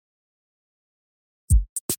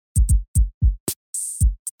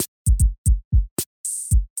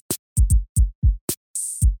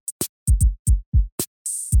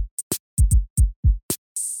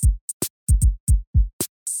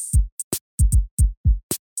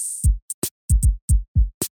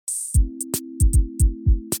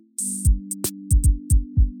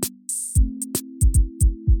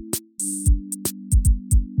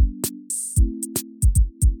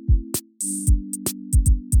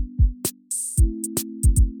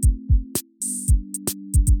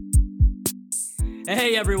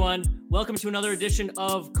Hey everyone, welcome to another edition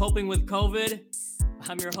of Coping with COVID.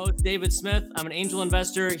 I'm your host, David Smith. I'm an angel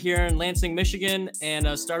investor here in Lansing, Michigan, and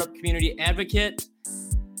a startup community advocate.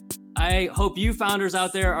 I hope you founders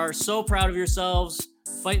out there are so proud of yourselves,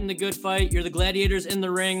 fighting the good fight. You're the gladiators in the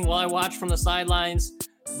ring while I watch from the sidelines.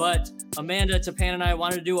 But Amanda, Tapan, and I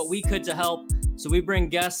wanted to do what we could to help. So we bring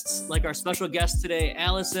guests like our special guest today,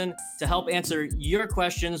 Alisyn, to help answer your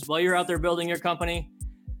questions while you're out there building your company.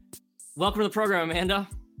 Welcome to the program, Amanda.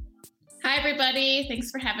 Hi, everybody.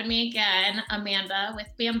 Thanks for having me again, Amanda with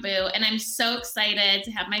Bamboo. And I'm so excited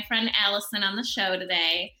to have my friend Alisyn on the show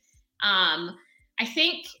today. I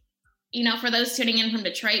think, for those tuning in from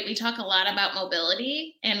Detroit, we talk a lot about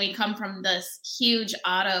mobility, and we come from this huge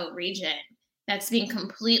auto region that's being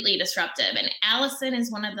completely disruptive. And Alisyn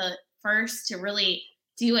is one of the first to really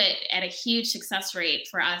do it at a huge success rate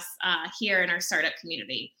for us here in our startup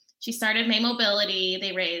community. She started May Mobility.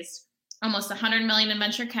 They raised almost $100 million in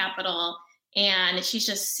venture capital. And she's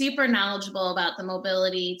just super knowledgeable about the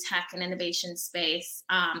mobility, tech, and innovation space.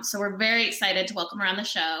 So we're very excited to welcome her on the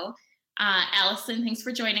show. Alisyn, thanks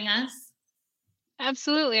for joining us.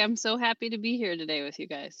 Absolutely. I'm so happy to be here today with you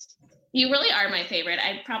guys. You really are my favorite.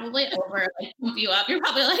 I'd probably pump you up. You're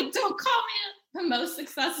probably like, don't call me the most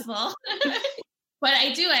successful. But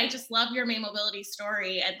I just love your May Mobility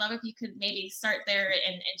story. I'd love if you could maybe start there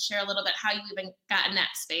and share a little bit how you even got in that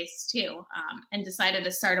space too, and decided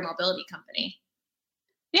to start a mobility company.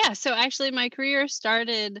 Yeah, so actually my career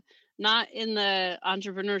started not in the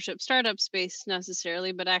entrepreneurship startup space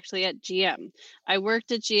necessarily, but actually at GM. I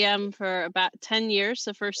worked at GM for about 10 years,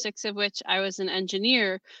 the first 6 of which I was an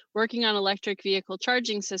engineer working on electric vehicle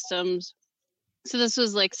charging systems. So this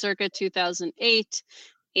was like circa 2008.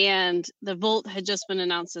 And the Volt had just been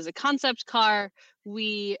announced as a concept car.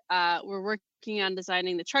 We were working on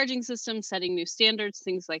designing the charging system, setting new standards,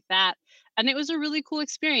 things like that. And it was a really cool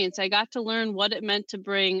experience. I got to learn what it meant to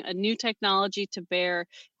bring a new technology to bear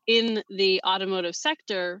in the automotive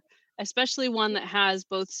sector, especially one that has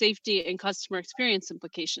both safety and customer experience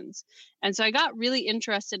implications. And so I got really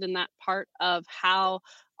interested in that part of how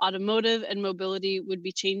automotive and mobility would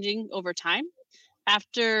be changing over time.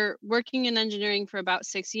 After working in engineering for about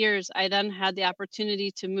 6 years, I then had the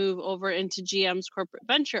opportunity to move over into GM's corporate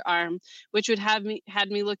venture arm, which had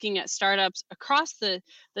me looking at startups across the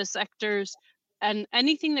sectors and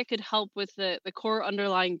anything that could help with the core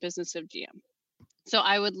underlying business of GM. So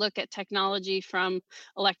I would look at technology from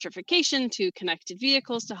electrification to connected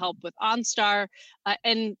vehicles to help with OnStar.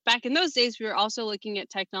 And back in those days, we were also looking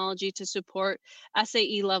at technology to support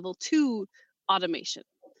SAE level 2 automation.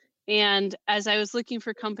 And as I was looking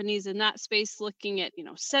for companies in that space, looking at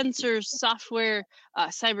sensors, software,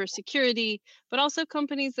 cybersecurity, but also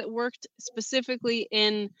companies that worked specifically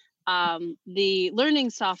in the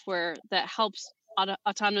learning software that helps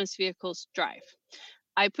autonomous vehicles drive.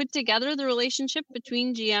 I put together the relationship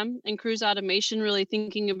between GM and Cruise Automation, really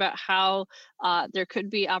thinking about how there could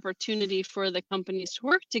be opportunity for the companies to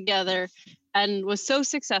work together, and was so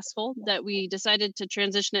successful that we decided to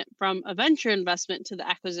transition it from a venture investment to the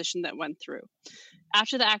acquisition that went through.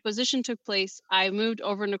 After the acquisition took place, I moved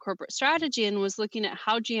over into corporate strategy and was looking at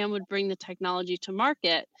how GM would bring the technology to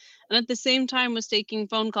market. And at the same time was taking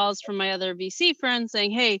phone calls from my other VC friends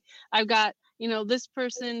saying, hey, I've got this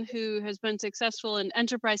person who has been successful in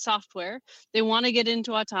enterprise software. They want to get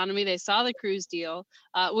into autonomy. They saw the Cruise deal.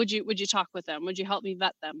 Would you talk with them? Would you help me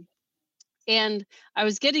vet them? And I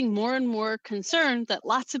was getting more and more concerned that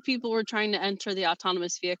lots of people were trying to enter the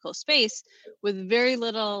autonomous vehicle space with very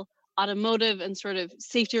little automotive and sort of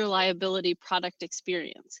safety reliability product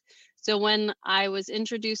experience. So when I was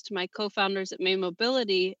introduced to my co-founders at May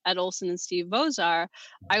Mobility, Ed Olson and Steve Vozar,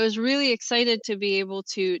 I was really excited to be able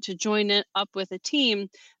to join it up with a team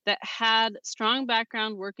that had strong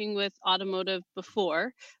background working with automotive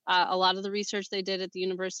before. A lot of the research they did at the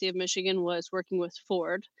University of Michigan was working with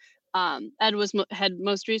Ford. Ed had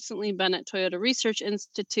most recently been at Toyota Research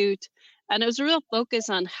Institute, and it was a real focus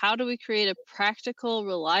on how do we create a practical,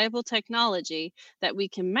 reliable technology that we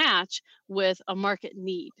can match with a market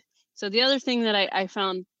need. So the other thing that I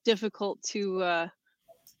found difficult to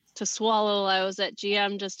swallow while I was at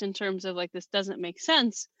GM, just in terms of like, this doesn't make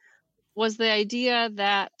sense, was the idea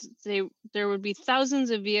that there would be thousands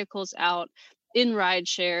of vehicles out in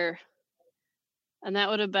rideshare, and that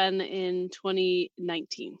would have been in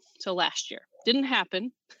 2019, so last year. Didn't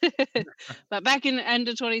happen, but back in the end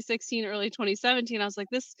of 2016, early 2017, I was like,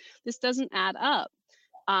 this doesn't add up.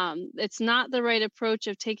 It's not the right approach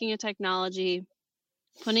of taking a technology,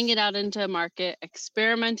 putting it out into a market,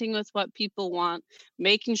 experimenting with what people want,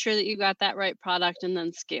 making sure that you got that right product, and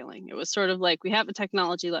then scaling. It was sort of like, we have a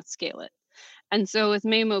technology, let's scale it. And so with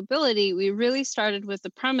May Mobility, we really started with the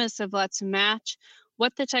premise of let's match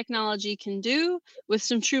what the technology can do with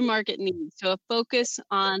some true market needs. So a focus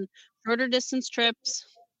on shorter distance trips,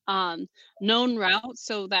 known routes.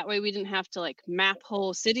 So that way we didn't have to like map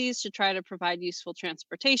whole cities to try to provide useful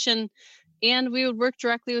transportation. And we would work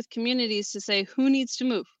directly with communities to say who needs to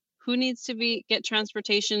move, who needs to get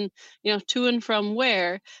transportation, to and from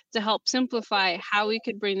where, to help simplify how we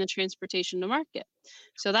could bring the transportation to market.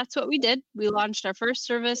 So that's what we did. We launched our first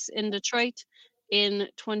service in Detroit in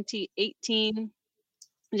 2018.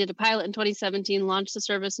 We did a pilot in 2017, launched the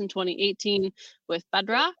service in 2018 with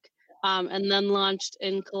Bedrock, and then launched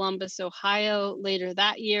in Columbus, Ohio later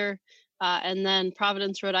that year. And then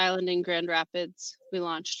Providence, Rhode Island, and Grand Rapids, we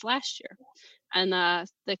launched last year. And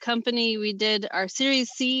the company, we did our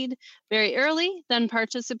Series Seed very early, then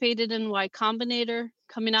participated in Y Combinator.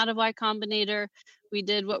 Coming out of Y Combinator, we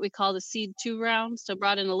did what we call the Seed 2 round. So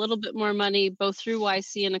brought in a little bit more money, both through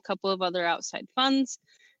YC and a couple of other outside funds.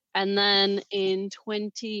 And then in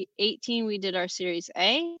 2018, we did our Series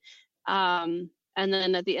A. And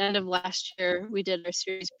then at the end of last year, we did our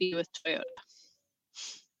Series B with Toyota.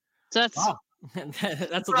 So that's wow.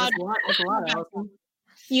 that's a lot. That's a lot, Alisyn.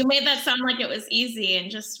 You made that sound like it was easy and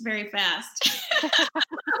just very fast.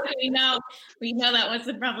 we know that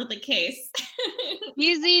wasn't probably the case.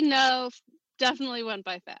 Easy, no, definitely went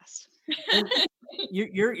by fast.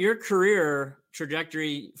 Your career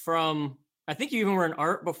trajectory from, I think you even were in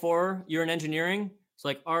art before you were in engineering. It's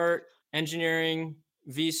like art, engineering,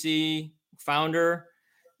 VC, founder.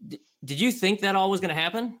 Did you think that all was going to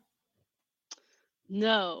happen?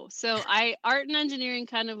 No. So art and engineering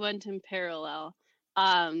kind of went in parallel.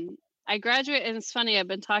 I graduated, and it's funny, I've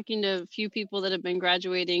been talking to a few people that have been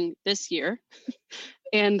graduating this year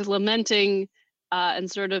and lamenting and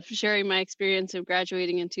sort of sharing my experience of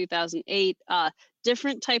graduating in 2008.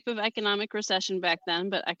 Different type of economic recession back then,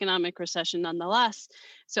 but economic recession nonetheless.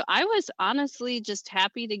 So I was honestly just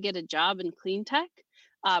happy to get a job in clean tech.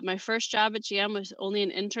 My first job at GM was only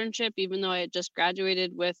an internship, even though I had just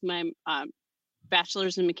graduated with my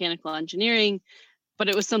bachelor's in mechanical engineering, but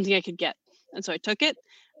it was something I could get. And so I took it.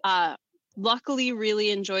 Luckily, really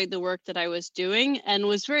enjoyed the work that I was doing and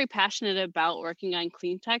was very passionate about working on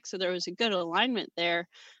clean tech. So there was a good alignment there.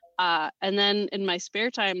 And then in my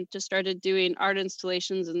spare time, just started doing art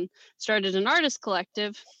installations and started an artist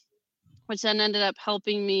collective, which then ended up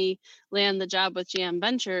helping me land the job with GM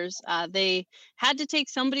Ventures. They had to take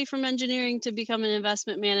somebody from engineering to become an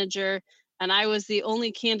investment manager. And I was the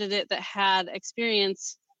only candidate that had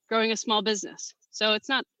experience growing a small business. So it's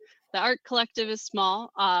not, the art collective is small.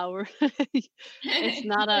 It's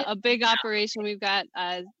not a big operation. We've got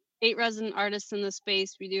 8 resident artists in the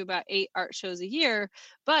space. We do about 8 art shows a year,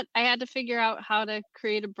 but I had to figure out how to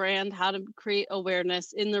create a brand, how to create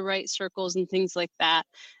awareness in the right circles and things like that.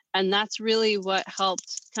 And that's really what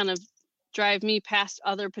helped kind of drive me past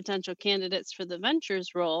other potential candidates for the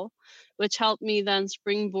ventures role, which helped me then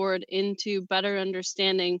springboard into better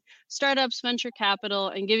understanding startups, venture capital,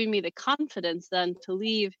 and giving me the confidence then to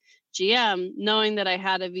leave GM, knowing that I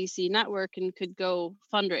had a VC network and could go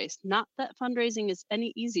fundraise. Not that fundraising is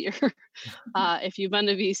any easier if you've been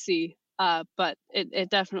a VC, but it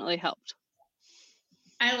definitely helped.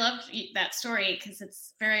 I loved that story because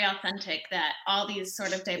it's very authentic that all these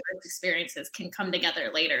sort of diverse experiences can come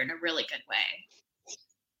together later in a really good way.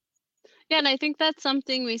 Yeah, and I think that's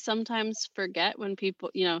something we sometimes forget when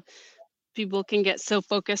people can get so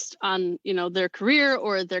focused on, their career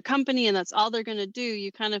or their company, and that's all they're going to do.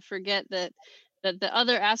 You kind of forget that the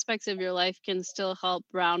other aspects of your life can still help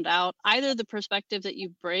round out either the perspective that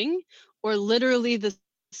you bring or literally the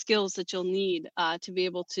skills that you'll need to be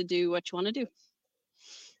able to do what you want to do.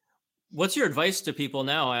 What's your advice to people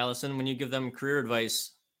now, Alisyn, when you give them career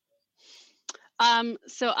advice?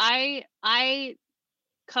 So I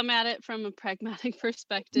come at it from a pragmatic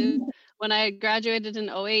perspective. When I graduated in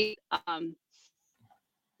 2008,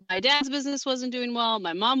 my dad's business wasn't doing well.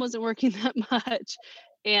 My mom wasn't working that much,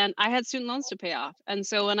 and I had student loans to pay off. And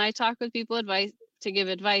so when I talk with people to give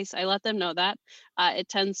advice, I let them know that. It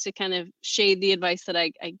tends to kind of shade the advice that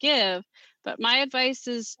I give. But my advice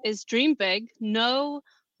is dream big, know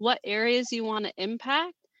what areas you want to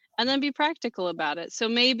impact, and then be practical about it. So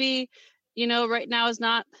maybe, right now is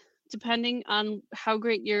not, depending on how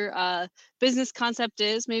great your business concept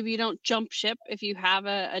is, maybe you don't jump ship if you have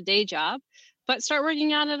a day job, but start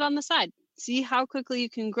working on it on the side. See how quickly you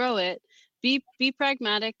can grow it. Be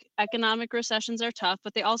pragmatic. Economic recessions are tough,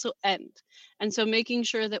 but they also end. And so making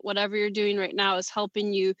sure that whatever you're doing right now is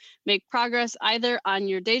helping you make progress either on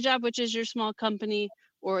your day job, which is your small company,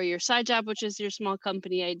 or your side job, which is your small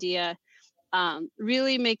company idea.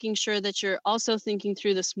 really making sure that you're also thinking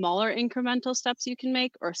through the smaller incremental steps you can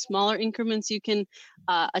make or smaller increments you can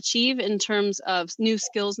achieve in terms of new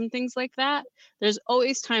skills and things like that. There's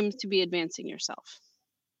always time to be advancing yourself.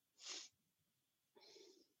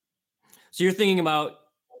 So you're thinking about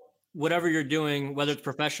whatever you're doing, whether it's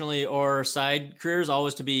professionally or side careers,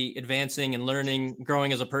 always to be advancing and learning,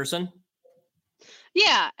 growing as a person?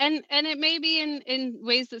 Yeah, and it may be in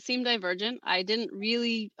ways that seem divergent. I didn't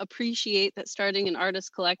really appreciate that starting an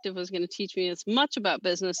artist collective was going to teach me as much about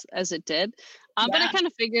business as it did, but I kind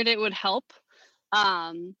of figured it would help.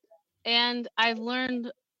 And I've learned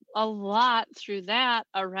a lot through that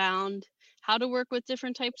around how to work with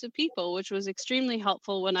different types of people, which was extremely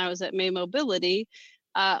helpful when I was at May Mobility,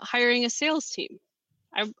 hiring a sales team.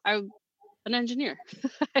 I'm an engineer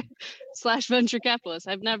 / venture capitalist.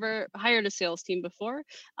 I've never hired a sales team before.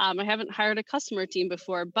 I haven't hired a customer team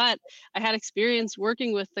before, but I had experience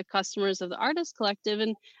working with the customers of the Artist Collective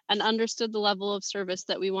and understood the level of service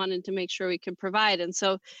that we wanted to make sure we could provide. And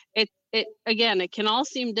so it again, it can all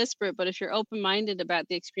seem disparate, but if you're open-minded about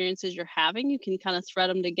the experiences you're having, you can kind of thread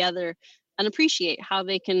them together and appreciate how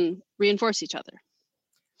they can reinforce each other.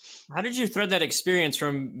 How did you thread that experience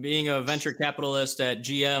from being a venture capitalist at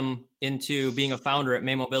GM into being a founder at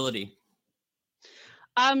May Mobility?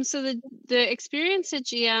 So the experience at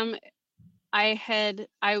GM, I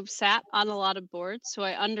sat on a lot of boards, so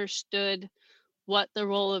I understood what the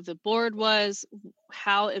role of the board was,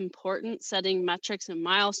 how important setting metrics and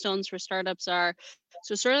milestones for startups are.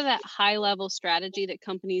 So sort of that high level strategy that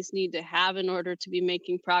companies need to have in order to be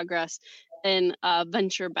making progress in a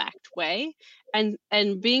venture-backed way, and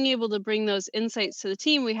being able to bring those insights to the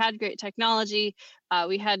team. We had great technology,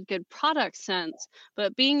 we had good product sense,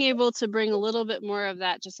 but being able to bring a little bit more of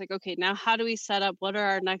that, just like, okay, now how do we set up? What are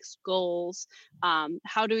our next goals?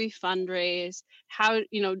 How do we fundraise? How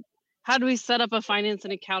do we set up a finance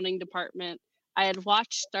and accounting department? I had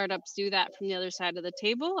watched startups do that from the other side of the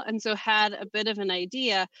table, and so had a bit of an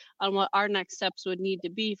idea on what our next steps would need to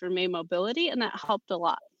be for May Mobility, and that helped a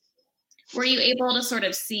lot. Were you able to sort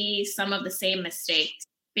of see some of the same mistakes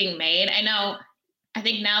being made? I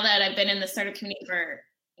think now that I've been in the startup community for,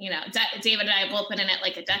 David and I have both been in it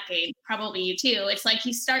like a decade, probably you too. It's like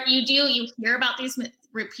you hear about these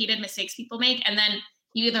repeated mistakes people make, and then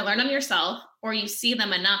you either learn them yourself or you see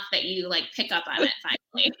them enough that you like pick up on it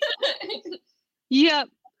finally. Yep.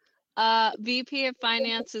 VP of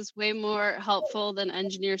finance is way more helpful than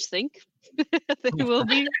engineers think. They will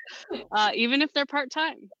be, even if they're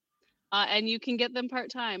part-time. And you can get them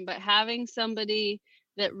part-time, but having somebody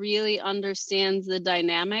that really understands the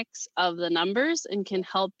dynamics of the numbers and can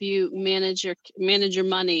help you manage your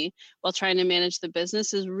money while trying to manage the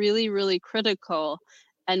business is really, really critical.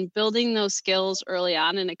 And building those skills early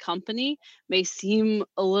on in a company may seem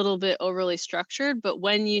a little bit overly structured, but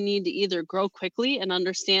when you need to either grow quickly and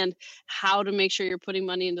understand how to make sure you're putting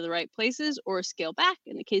money into the right places or scale back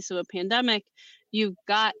in the case of a pandemic, you've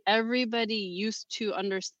got everybody used to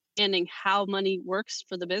understanding how money works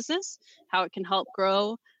for the business, how it can help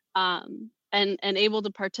grow, and able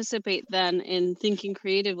to participate then in thinking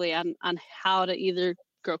creatively on how to either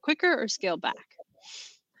grow quicker or scale back.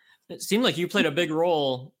 It seemed like you played a big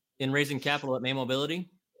role in raising capital at May Mobility.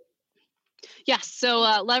 Yes. So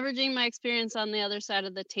leveraging my experience on the other side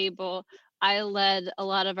of the table, I led a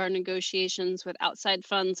lot of our negotiations with outside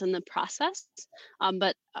funds in the process.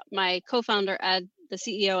 But my co-founder, Ed, the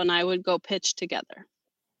CEO, and I would go pitch together.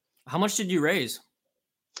 How much did you raise?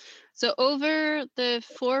 So over the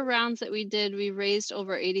 4 rounds that we did, we raised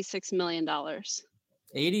over $86 million.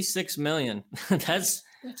 $86 million. That's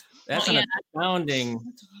an astounding,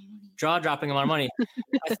 jaw-dropping amount of money.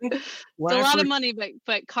 I think it's a lot of money,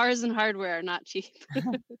 but cars and hardware are not cheap.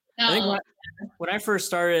 I think when I first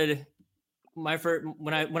started, when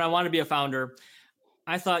I wanted to be a founder,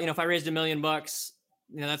 I thought, if I raised $1 million,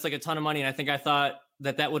 that's like a ton of money. And I think I thought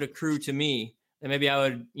that would accrue to me, and maybe I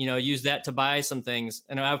would, use that to buy some things.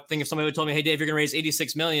 And I think if somebody would told me, hey, Dave, you're going to raise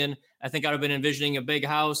 $86 million, I think I'd have been envisioning a big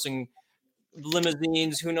house and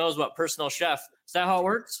limousines, who knows what, personal chef. Is that how it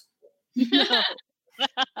works? No.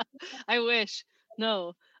 I wish.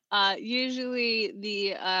 No. Usually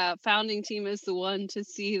the founding team is the one to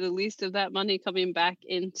see the least of that money coming back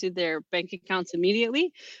into their bank accounts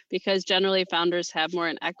immediately, because generally founders have more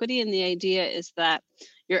in equity. And the idea is that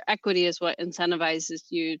your equity is what incentivizes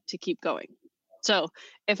you to keep going. So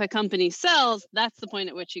if a company sells, that's the point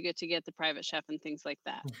at which you get to get the private chef and things like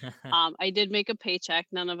that. I did make a paycheck.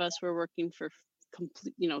 None of us were working for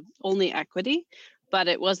complete, only equity, but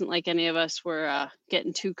it wasn't like any of us were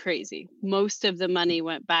getting too crazy. Most of the money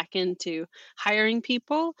went back into hiring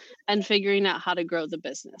people and figuring out how to grow the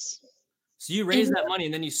business. So you raise that money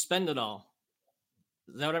and then you spend it all.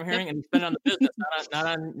 Is that what I'm hearing? And you spend it on the business,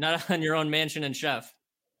 not on your own mansion and chef.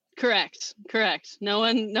 Correct. No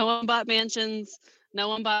one bought mansions. No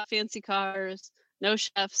one bought fancy cars. No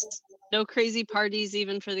chefs. No crazy parties,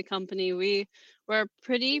 even for the company. We were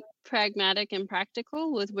pretty pragmatic and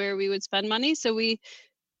practical with where we would spend money. So we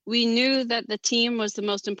knew that the team was the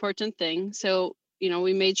most important thing. So,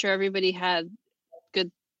 we made sure everybody had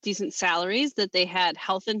good, decent salaries, that they had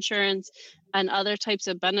health insurance and other types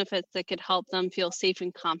of benefits that could help them feel safe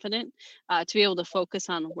and confident to be able to focus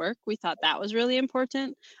on work. We thought that was really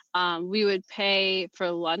important. We would pay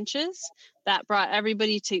for lunches. That brought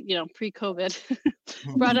everybody to, pre-COVID,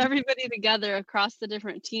 brought everybody together across the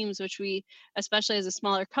different teams, which we, especially as a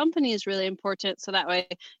smaller company, is really important. So that way,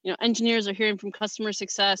 engineers are hearing from customer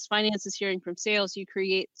success, finance is hearing from sales. You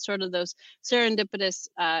create sort of those serendipitous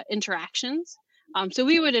interactions. So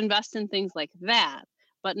we would invest in things like that,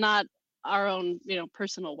 but not our own,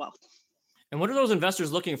 personal wealth. And what are those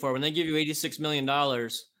investors looking for when they give you $86 million?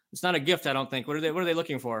 It's not a gift, I don't think. What are they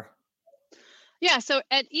looking for? Yeah, so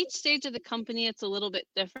at each stage of the company, it's a little bit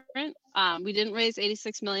different. We didn't raise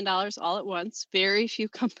 $86 million all at once. Very few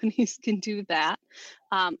companies can do that.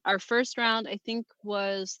 Our first round, I think,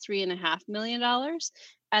 was $3.5 million.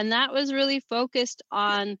 And that was really focused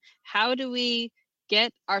on how do we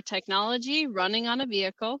get our technology running on a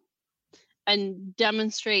vehicle and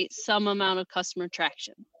demonstrate some amount of customer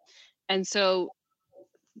traction. And so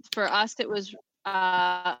for us, it was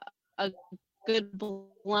a good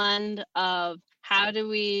blend of how do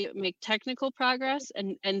we make technical progress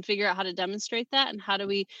and figure out how to demonstrate that, and how do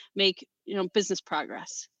we make business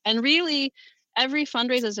progress. And really, every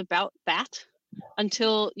fundraiser is about that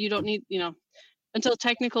until you don't need, until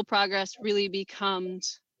technical progress really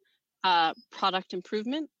becomes product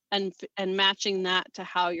improvement and matching that to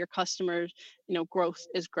how your customers, growth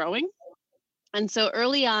is growing. And so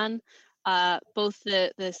early on, both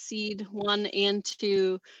the seed 1 and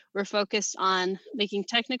 2 were focused on making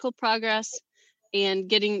technical progress and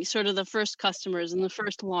getting sort of the first customers and the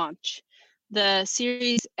first launch. The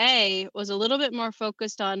Series A was a little bit more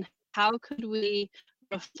focused on how could we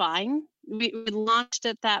refine. We launched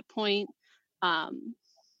at that point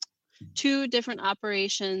 2 different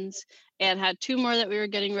operations and had 2 more that we were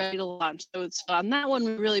getting ready to launch. So on that one,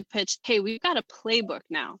 we really pitched, hey, we've got a playbook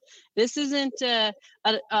now. This isn't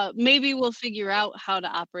maybe we'll figure out how to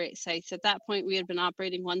operate sites. At that point, we had been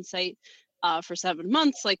operating one site for 7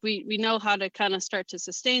 months. Like we know how to kind of start to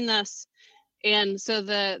sustain this. And so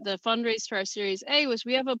the fundraise for our Series A was,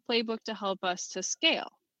 we have a playbook to help us to scale.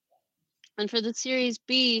 And for the Series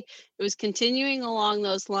B, it was continuing along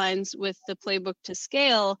those lines with the playbook to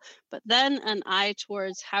scale, but then an eye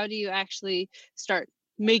towards how do you actually start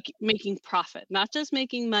making profit, not just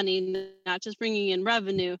making money, not just bringing in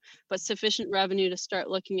revenue, but sufficient revenue to start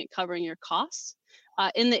looking at covering your costs.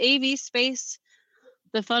 In the AV space,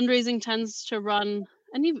 the fundraising tends to run,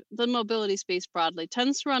 and even the mobility space broadly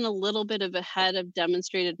tends to run a little bit of ahead of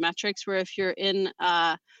demonstrated metrics, where if you're in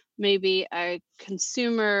maybe a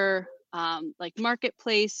consumer like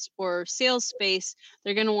marketplace or sales space,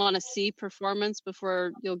 they're going to want to see performance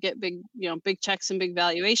before you'll get big checks and big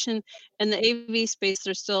valuation. In the AV space,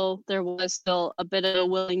 there was still a bit of a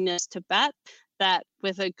willingness to bet that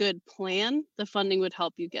with a good plan, the funding would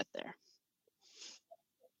help you get there.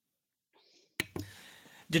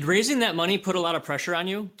 Did raising that money put a lot of pressure on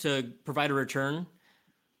you to provide a return?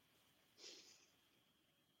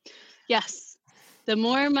 Yes. The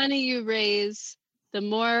more money you raise, the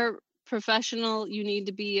more professional you need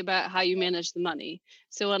to be about how you manage the money.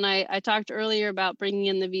 So when I talked earlier about bringing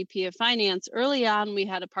in the VP of Finance, early on we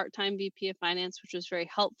had a part-time VP of Finance, which was very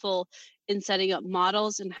helpful in setting up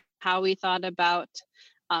models and how we thought about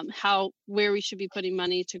where we should be putting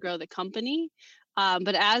money to grow the company.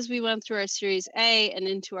 But as we went through our Series A and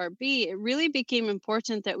into our B, it really became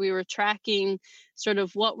important that we were tracking sort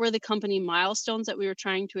of what were the company milestones that we were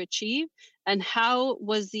trying to achieve, and how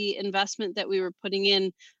was the investment that we were putting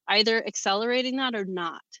in either accelerating that or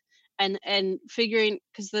not. And figuring,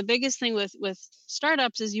 because the biggest thing with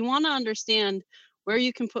startups is you want to understand where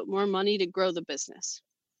you can put more money to grow the business.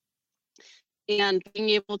 And being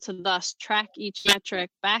able to thus track each metric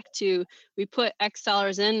back to, we put X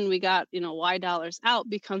dollars in and we got Y dollars out,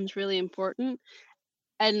 becomes really important.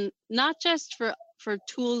 And not just for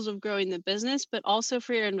tools of growing the business, but also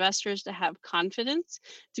for your investors to have confidence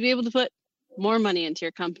to be able to put more money into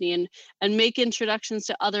your company and make introductions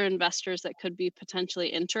to other investors that could be potentially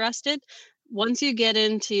interested. Once you get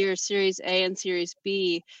into your Series A and Series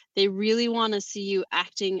B, they really want to see you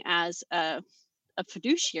acting as a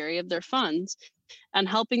fiduciary of their funds and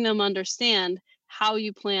helping them understand how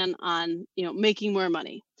you plan on, making more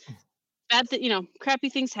money. Crappy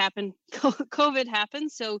things happen. COVID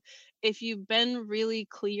happens. So if you've been really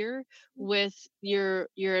clear with your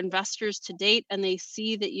investors to date and they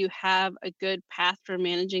see that you have a good path for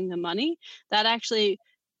managing the money, that actually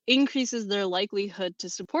increases their likelihood to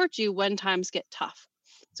support you when times get tough.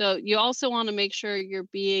 So you also want to make sure you're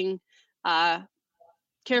being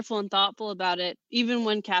careful and thoughtful about it, even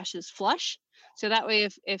when cash is flush. So that way,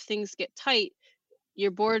 if things get tight,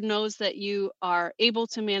 your board knows that you are able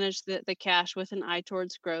to manage the cash with an eye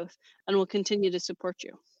towards growth and will continue to support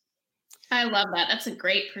you. I love that. That's a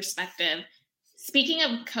great perspective. Speaking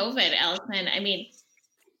of COVID, Alisyn, I mean,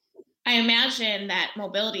 I imagine that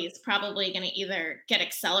mobility is probably going to either get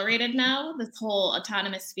accelerated now, this whole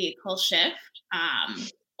autonomous vehicle shift,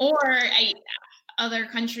 or other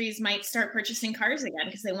countries might start purchasing cars again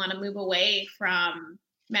because they want to move away from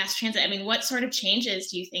mass transit. I mean, what sort of changes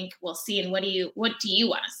do you think we'll see, and what do you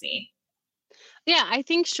want to see? Yeah, I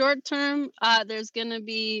think short term, there's going to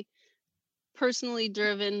be personally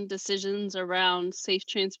driven decisions around safe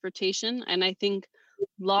transportation, and I think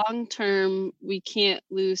long term, we can't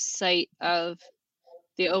lose sight of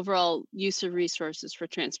the overall use of resources for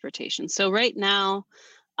transportation. So right now,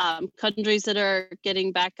 countries that are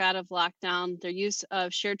getting back out of lockdown, their use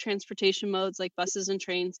of shared transportation modes like buses and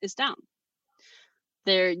trains is down.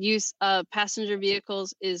 Their use of passenger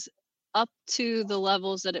vehicles is up to the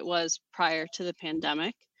levels that it was prior to the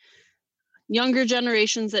pandemic. Younger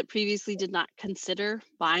generations that previously did not consider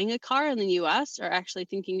buying a car in the US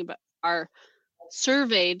are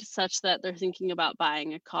surveyed such that they're thinking about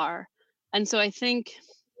buying a car. And so I think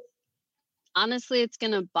honestly, it's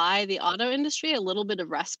going to buy the auto industry a little bit of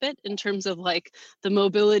respite in terms of like the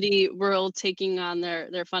mobility world taking on their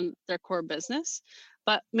core business,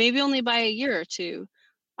 but maybe only by a year or two.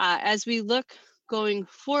 As we look going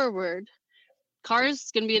forward, cars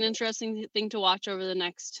is going to be an interesting thing to watch over the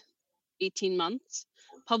next 18 months.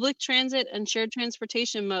 Public transit and shared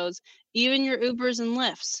transportation modes, even your Ubers and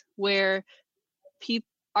Lyfts, where people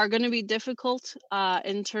are going to be difficult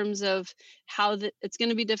in terms of how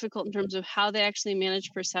they actually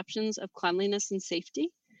manage perceptions of cleanliness and safety.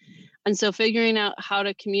 And so figuring out how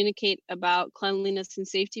to communicate about cleanliness and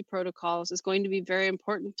safety protocols is going to be very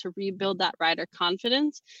important to rebuild that rider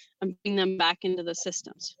confidence and bring them back into the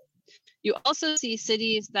systems. You also see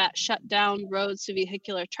cities that shut down roads to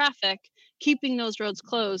vehicular traffic, keeping those roads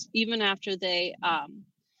closed even after they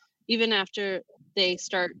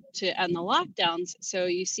start to end the lockdowns. So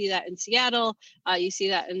you see that in Seattle, you see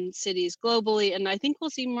that in cities globally, and I think we'll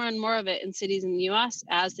see more and more of it in cities in the US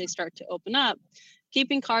as they start to open up,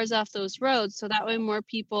 keeping cars off those roads so that way more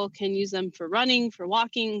people can use them for running, for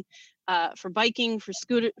walking, for biking, for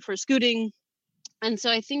scooting. And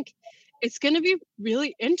so I think it's going to be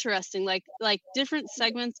really interesting. Like different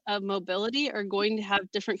segments of mobility are going to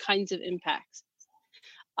have different kinds of impacts.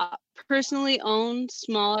 Personally owned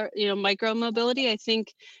smaller, micro mobility, I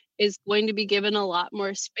think is going to be given a lot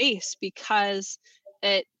more space because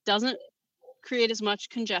it doesn't create as much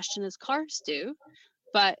congestion as cars do,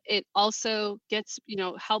 but it also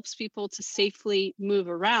helps people to safely move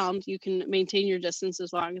around. You can maintain your distance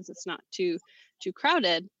as long as it's not too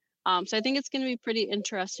crowded. So I think it's going to be pretty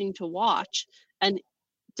interesting to watch, and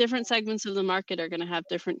different segments of the market are going to have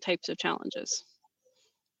different types of challenges.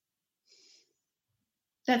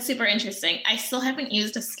 That's super interesting. I still haven't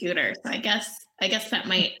used a scooter, so I guess that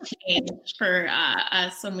might change for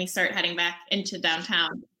us when we start heading back into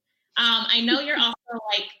downtown. I know you're also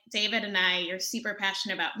like David and I. You're super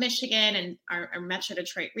passionate about Michigan and our Metro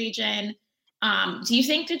Detroit region. Do you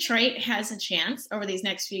think Detroit has a chance over these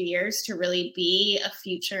next few years to really be a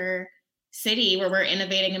future city where we're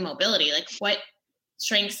innovating in mobility? Like, what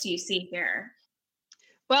strengths do you see here?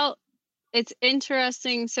 Well, it's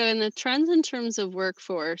interesting. So in the trends in terms of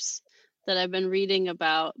workforce that I've been reading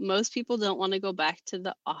about, most people don't want to go back to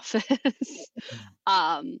the office.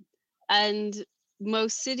 And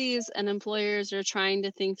most cities and employers are trying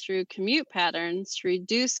to think through commute patterns to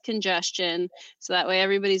reduce congestion. So that way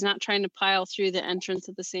everybody's not trying to pile through the entrance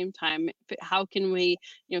at the same time. How can we,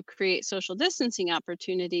 create social distancing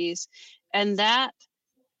opportunities? And that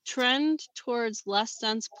trend towards less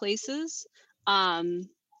dense places,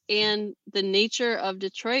 and the nature of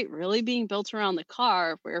Detroit really being built around the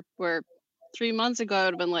car, where 3 months ago I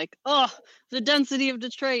would have been like, oh, the density of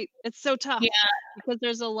Detroit, it's so tough. Yeah. Because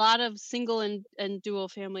there's a lot of single and dual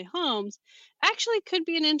family homes, actually could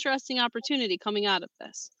be an interesting opportunity coming out of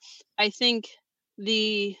this. I think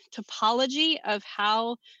the topology of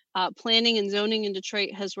how planning and zoning in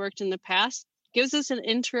Detroit has worked in the past gives us an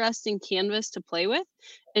interesting canvas to play with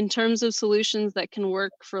in terms of solutions that can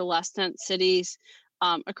work for less dense cities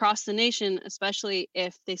across the nation, especially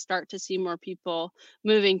if they start to see more people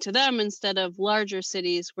moving to them instead of larger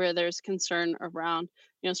cities where there's concern around,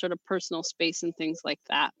 sort of personal space and things like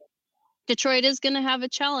that. Detroit is going to have a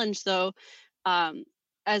challenge, though,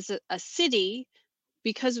 as a city,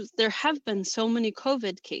 because there have been so many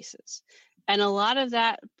COVID cases. And a lot of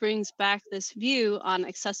that brings back this view on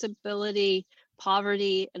accessibility,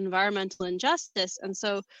 poverty, environmental injustice. And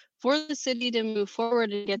so for the city to move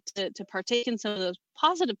forward and get to partake in some of those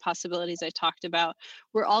positive possibilities I talked about,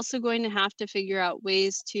 we're also going to have to figure out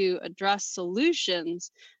ways to address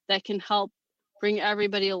solutions that can help bring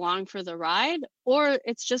everybody along for the ride, or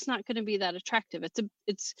it's just not going to be that attractive.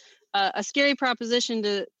 It's a scary proposition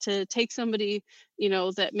to take somebody,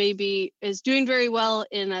 that maybe is doing very well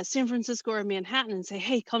in San Francisco or Manhattan and say,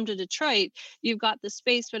 hey, come to Detroit. You've got the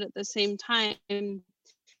space, but at the same time,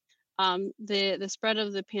 the spread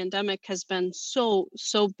of the pandemic has been so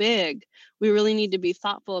big. We really need to be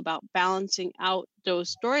thoughtful about balancing out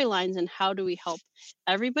those storylines and how do we help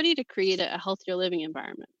everybody to create a healthier living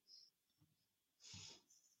environment.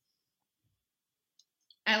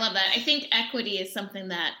 I love that. I think equity is something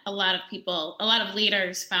that a lot of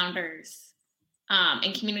leaders, founders,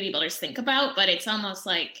 and community builders think about, but it's almost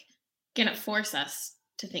like going to force us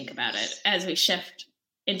to think about it as we shift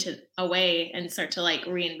into away and start to like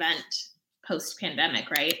reinvent post-pandemic,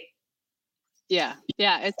 right? Yeah,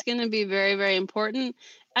 it's going to be very, very important.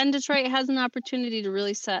 And Detroit has an opportunity to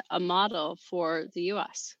really set a model for the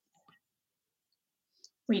U.S.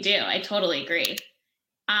 We do. I totally agree.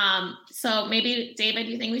 So maybe, David,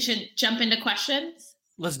 you think we should jump into questions?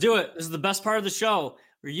 Let's do it. This is the best part of the show.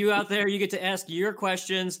 Where you out there, you get to ask your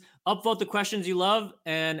questions, upvote the questions you love.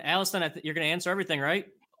 And Alisyn, you're going to answer everything, right?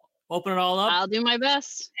 Open it all up. I'll do my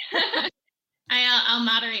best. I'll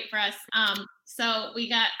moderate for us. So we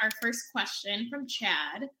got our first question from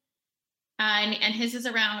Chad. And his is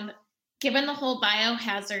around, given the whole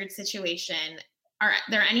biohazard situation, are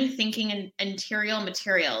there any thinking in interior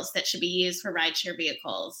materials that should be used for rideshare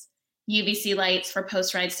vehicles? UVC lights for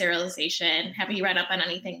post-ride sterilization. Have you read up on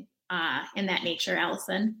anything in that nature,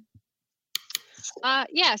 Alisyn?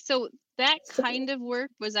 Yeah, so that kind of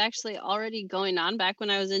work was actually already going on back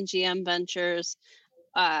when I was in GM Ventures.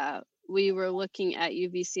 We were looking at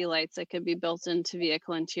UVC lights that could be built into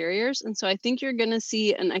vehicle interiors. And so I think you're going to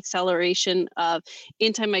see an acceleration of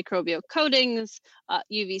antimicrobial coatings,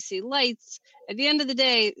 UVC lights. At the end of the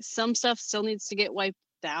day, some stuff still needs to get wiped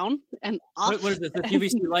down and off. What is this? The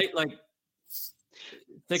UVC light like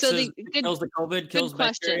fixes, kills the COVID, kills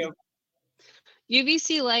bacteria?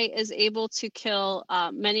 UVC light is able to kill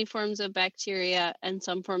many forms of bacteria and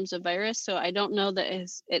some forms of virus. So I don't know that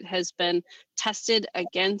it has been tested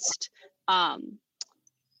against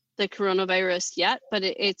the coronavirus yet, but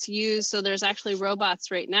it's used. So there's actually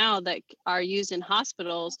robots right now that are used in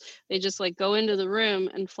hospitals. They just like go into the room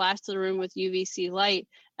and flash the room with UVC light,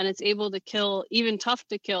 and it's able to kill even tough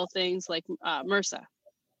to kill things like MRSA.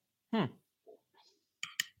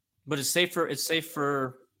 But it's safe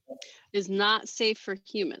for is not safe for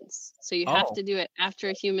humans. So you have to do it after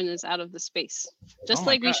a human is out of the space. Just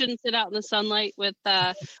like we shouldn't sit out in the sunlight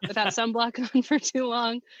without sunblock on for too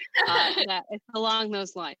long. That it's along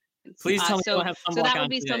those lines. Please tell me you'll have sunblock on. So that would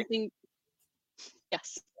be today. something.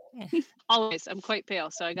 Yes. Always. I'm quite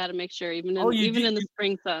pale, so I got to make sure even in the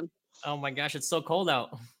spring sun. Oh my gosh, it's so cold out.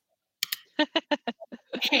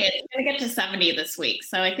 Hey, it's going to get to 70 this week.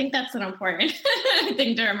 So I think that's an important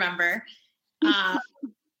thing to remember.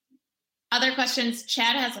 Other questions,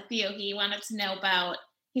 Chad has a few. He wanted to know about,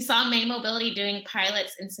 he saw May Mobility doing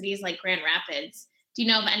pilots in cities like Grand Rapids. Do you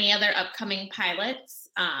know of any other upcoming pilots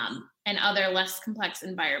and other less complex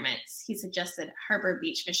environments? He suggested Harbor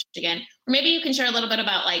Beach, Michigan. Or maybe you can share a little bit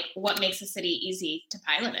about like what makes a city easy to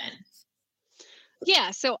pilot in.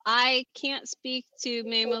 Yeah, so I can't speak to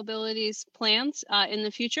May Mobility's plans in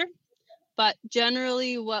the future, but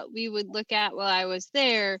generally what we would look at while I was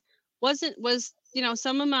there was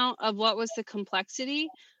some amount of what was the complexity,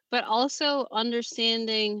 but also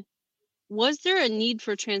understanding, was there a need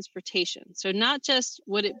for transportation? So not just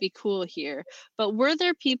would it be cool here, but were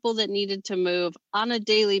there people that needed to move on a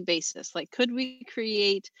daily basis? Like, could we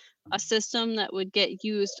create a system that would get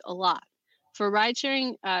used a lot? For ride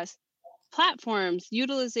sharing platforms,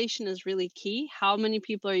 utilization is really key. How many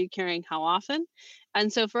people are you carrying how often?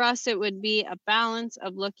 And so for us, it would be a balance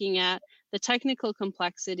of looking at the technical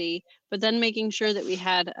complexity, but then making sure that we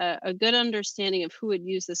had a good understanding of who would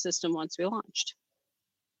use the system once we launched.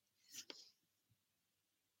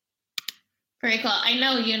 Very cool. I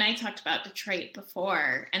know you and I talked about Detroit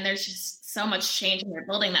before, and there's just so much change in their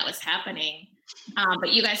building that was happening.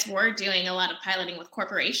 But you guys were doing a lot of piloting with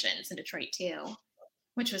corporations in Detroit too,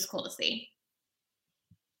 which was cool to see.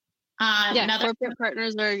 Corporate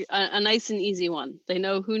partners are a nice and easy one. They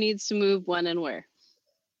know who needs to move when and where.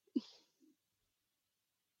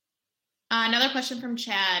 Another question from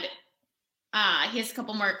Chad. He has a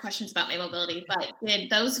couple more questions about May Mobility, but did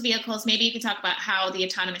those vehicles, maybe you could talk about how the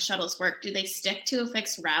autonomous shuttles work. Do they stick to a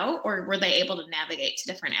fixed route, or were they able to navigate to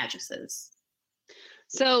different addresses?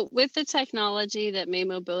 So with the technology that May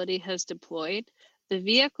Mobility has deployed, the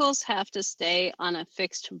vehicles have to stay on a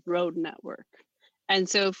fixed road network. And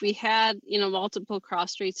so if we had, multiple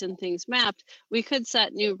cross streets and things mapped, we could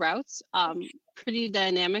set new routes pretty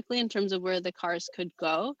dynamically in terms of where the cars could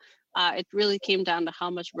go. It really came down to how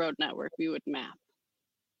much road network we would map.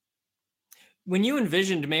 When you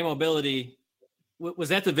envisioned May Mobility, was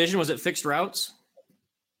that the vision? Was it fixed routes?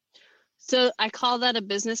 So I call that a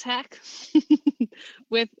business hack.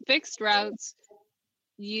 With fixed routes,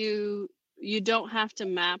 you don't have to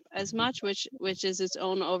map as much, which is its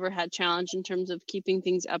own overhead challenge in terms of keeping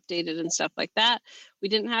things updated and stuff like that. We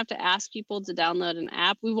didn't have to ask people to download an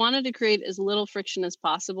app. We wanted to create as little friction as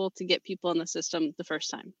possible to get people in the system the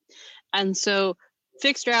first time. And so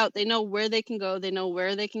fixed route, they know where they can go, they know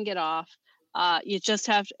where they can get off. You just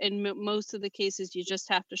have to, in most of the cases, you just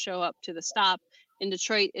have to show up to the stop. In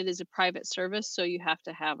Detroit, it is a private service, so you have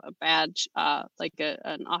to have a badge, like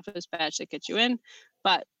an office badge that gets you in.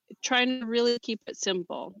 But trying to really keep it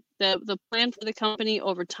simple. The plan for the company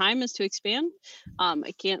over time is to expand.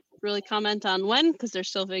 I can't really comment on when because they're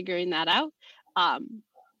still figuring that out.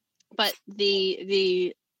 But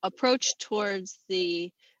the approach towards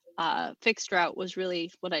the fixed route was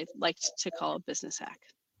really what I liked to call a business hack.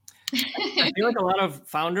 I feel like a lot of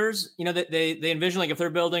founders, they envision, like, if they're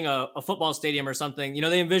building a football stadium or something,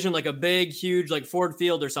 they envision like a big, huge, like Ford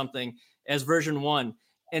Field or something as version 1.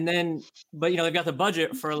 And then, but, they've got the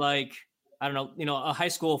budget for, like, I don't know, a high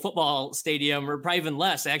school football stadium, or probably even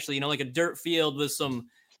less, actually, like a dirt field with some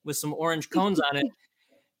orange cones on it.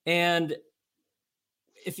 And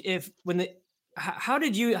how do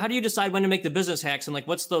you decide when to make the business hacks, and, like,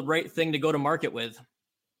 what's the right thing to go to market with?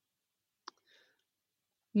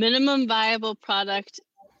 Minimum viable product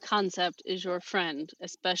concept is your friend,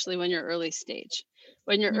 especially when you're early stage.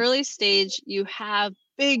 When you're early stage, you have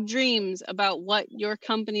big dreams about what your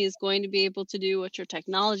company is going to be able to do, what your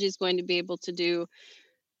technology is going to be able to do,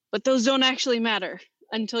 but those don't actually matter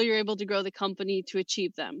until you're able to grow the company to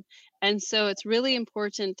achieve them. And so it's really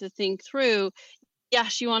important to think through,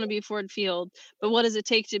 yes, you want to be Ford Field, but what does it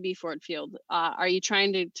take to be Ford Field? Are you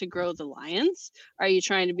trying to grow the Lions? Are you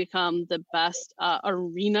trying to become the best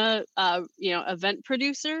arena, event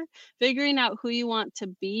producer? Figuring out who you want to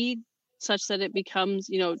be such that it becomes,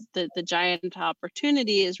 the giant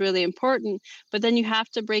opportunity is really important. But then you have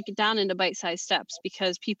to break it down into bite-sized steps,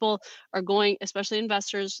 because people are going, especially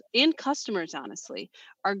investors and customers, honestly,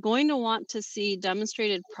 are going to want to see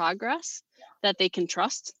demonstrated progress that they can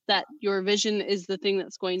trust, that your vision is the thing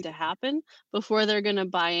that's going to happen before they're going to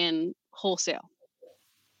buy in wholesale.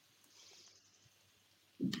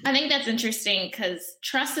 I think that's interesting, because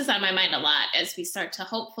trust is on my mind a lot as we start to,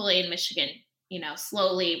 hopefully in Michigan,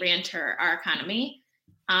 slowly re-enter our economy.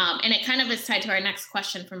 And it kind of is tied to our next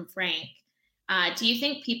question from Frank. Do you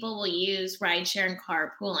think people will use rideshare and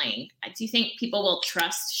carpooling? Do you think people will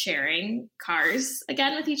trust sharing cars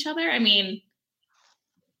again with each other? I mean,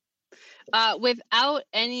 without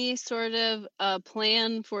any sort of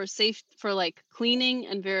plan for like cleaning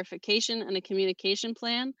and verification and a communication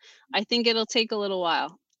plan, I think it'll take a little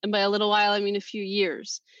while. And by a little while, I mean a few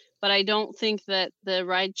years. But I don't think that the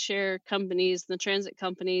rideshare companies, the transit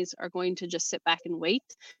companies, are going to just sit back and wait.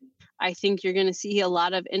 I think you're going to see a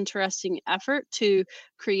lot of interesting effort to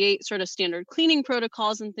create sort of standard cleaning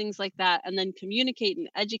protocols and things like that, and then communicate and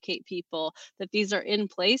educate people that these are in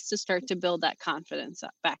place to start to build that confidence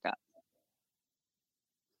back up.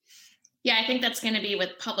 Yeah, I think that's going to be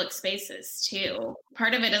with public spaces too.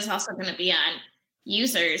 Part of it is also going to be on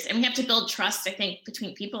users, and we have to build trust, I think,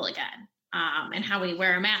 between people again, and how we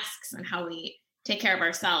wear our masks and how we take care of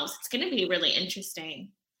ourselves. It's going to be really interesting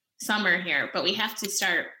summer here, but we have to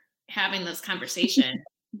start having those conversations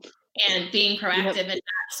and being proactive and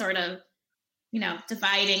not sort of,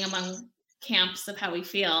 dividing among camps of how we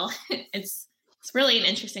feel. It's really an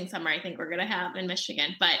interesting summer I think we're going to have in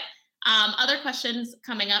Michigan. But other questions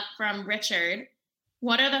coming up from Richard.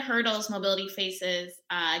 What are the hurdles mobility faces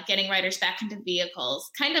getting riders back into vehicles?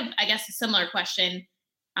 Kind of, I guess, a similar question.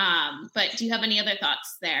 But do you have any other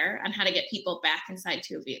thoughts there on how to get people back inside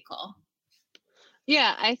to a vehicle?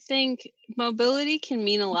 Yeah, I think mobility can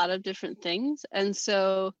mean a lot of different things. And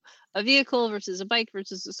so a vehicle versus a bike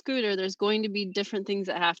versus a scooter, there's going to be different things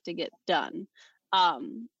that have to get done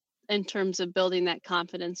um, in terms of building that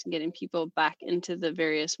confidence and getting people back into the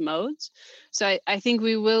various modes. So I think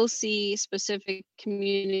we will see specific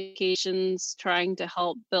communications trying to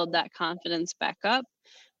help build that confidence back up.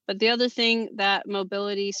 But the other thing that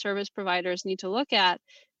mobility service providers need to look at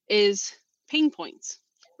is pain points.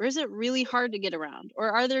 Where is it really hard to get around? Or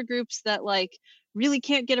are there groups that like really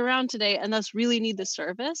can't get around today and thus really need the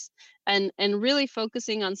service? And really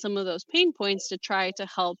focusing on some of those pain points to try to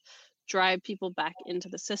help drive people back into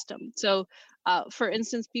the system. So for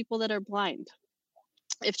instance, people that are blind,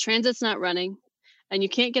 if transit's not running and you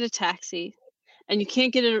can't get a taxi and you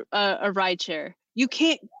can't get a ride share, you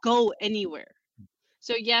can't go anywhere.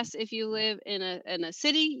 So yes, if you live in a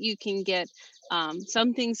city, you can get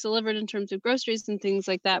some things delivered in terms of groceries and things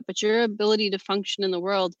like that, but your ability to function in the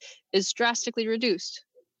world is drastically reduced.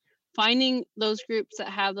 Finding those groups that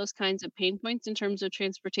have those kinds of pain points in terms of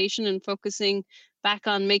transportation and focusing back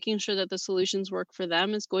on making sure that the solutions work for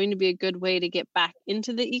them is going to be a good way to get back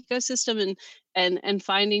into the ecosystem and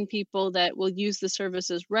finding people that will use the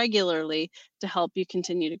services regularly to help you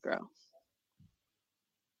continue to grow.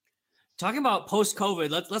 Talking about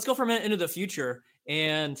post-COVID, let's go for a minute into the future.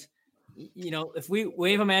 And, you know, if we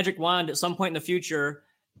wave a magic wand at some point in the future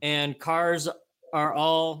and cars are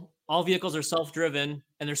all vehicles are self-driven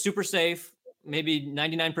and they're super safe, maybe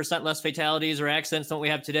 99% less fatalities or accidents than what we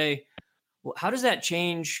have today, how does that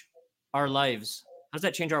change our lives? How does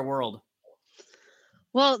that change our world?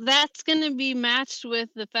 Well, that's going to be matched with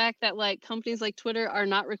the fact that like companies like Twitter are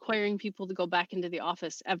not requiring people to go back into the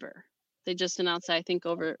office ever. They just announced that, I think,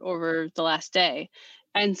 over the last day.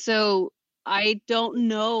 And so I don't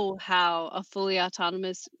know how a fully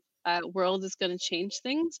autonomous world is going to change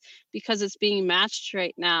things because it's being matched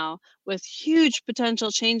right now with huge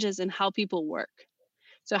potential changes in how people work.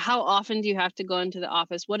 So how often do you have to go into the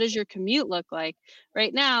office? What does your commute look like?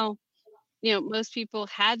 Right now, you know, most people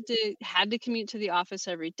had to commute to the office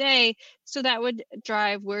every day, so that would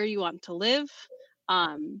drive where you want to live,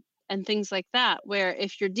 and things like that, where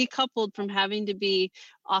if you're decoupled from having to be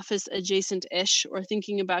office adjacent-ish or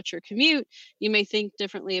thinking about your commute, you may think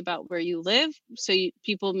differently about where you live. So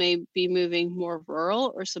people may be moving more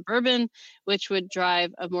rural or suburban, which would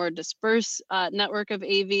drive a more dispersed network of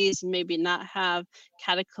AVs and maybe not have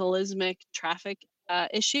cataclysmic traffic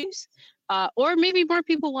issues. Or maybe more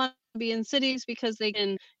people want to be in cities because they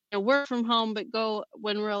can work from home, but go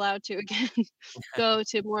when we're allowed to again, go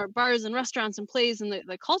to more bars and restaurants and plays and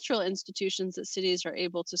the cultural institutions that cities are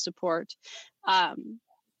able to support.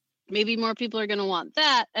 Maybe more people are going to want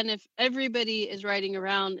that. And if everybody is riding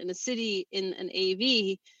around in a city in an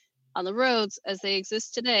AV on the roads as they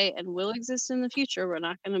exist today and will exist in the future, we're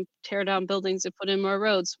not going to tear down buildings and put in more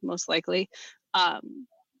roads, most likely.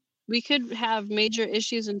 We could have major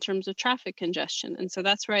issues in terms of traffic congestion. And so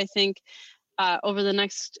that's where I think over the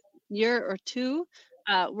next year or two,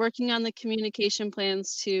 working on the communication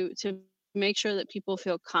plans to make sure that people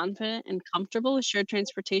feel confident and comfortable with shared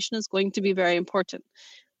transportation is going to be very important.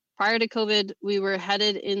 Prior to COVID, we were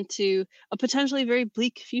headed into a potentially very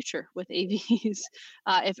bleak future with AVs.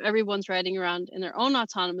 If everyone's riding around in their own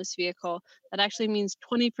autonomous vehicle, that actually means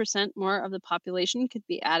 20% more of the population could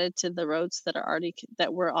be added to the roads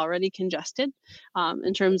that were already congested,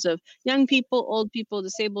 in terms of young people, old people,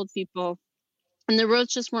 disabled people, and the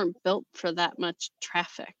roads just weren't built for that much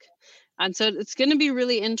traffic. And so it's going to be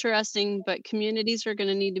really interesting, but communities are going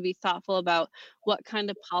to need to be thoughtful about what kind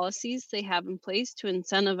of policies they have in place to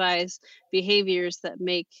incentivize behaviors that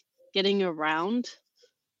make getting around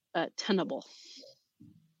tenable.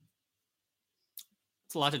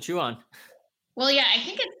 It's a lot to chew on. Well, yeah, I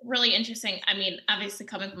think it's really interesting. I mean, obviously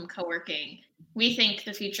coming from co-working, we think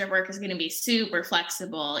the future of work is going to be super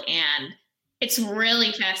flexible, and it's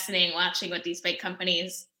really fascinating watching what these big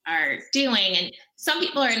companies are doing. And some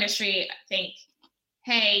people in our industry think,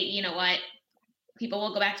 hey, you know what? People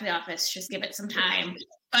will go back to the office, just give it some time.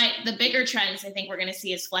 But the bigger trends I think we're going to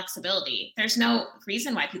see is flexibility. There's no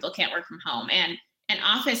reason why people can't work from home. And an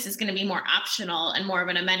office is going to be more optional and more of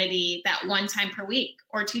an amenity that one time per week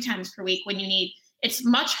or 2 times per week when you need. It's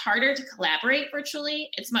much harder to collaborate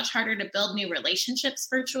virtually. It's much harder to build new relationships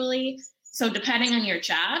virtually. So depending on your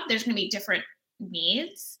job, there's going to be different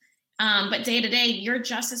needs. But day to day, you're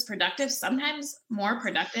just as productive, sometimes more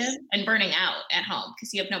productive, and burning out at home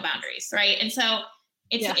because you have no boundaries, right? And so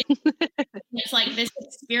it's like this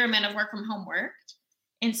experiment of work from home worked.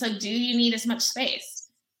 And so do you need as much space?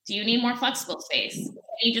 Do you need more flexible space?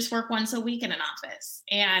 You just work once a week in an office.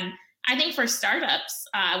 And I think for startups,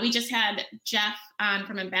 we just had Jeff on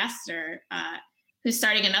from Ambassador, who's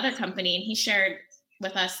starting another company, and he shared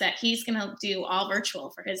with us that he's going to do all virtual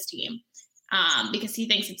for his team because he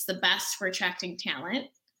thinks it's the best for attracting talent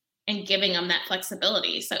and giving them that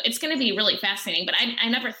flexibility. So it's going to be really fascinating. But I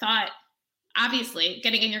never thought, obviously,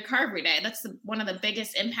 getting in your car every day, that's one of the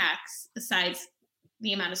biggest impacts besides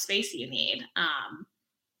the amount of space you need.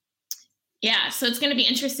 Yeah, so it's going to be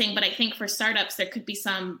interesting, but I think for startups, there could be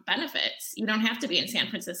some benefits. You don't have to be in San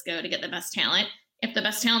Francisco to get the best talent if the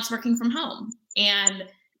best talent's working from home. And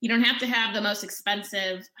you don't have to have the most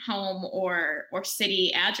expensive home or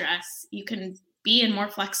city address. You can be in more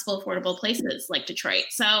flexible, affordable places like Detroit.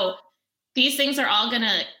 So these things are all going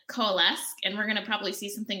to coalesce, and we're going to probably see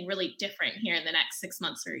something really different here in the next 6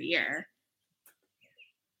 months or a year.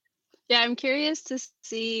 Yeah, I'm curious to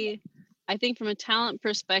see, I think from a talent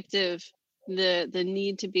perspective, the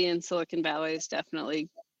need to be in Silicon Valley is definitely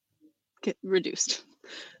reduced.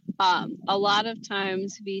 A lot of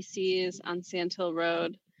times VCs on Sand Hill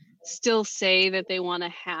Road still say that they want to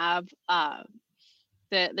have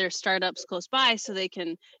their startups close by so they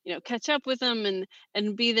can, catch up with them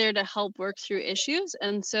and be there to help work through issues.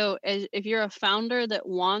 And so if you're a founder that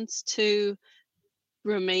wants to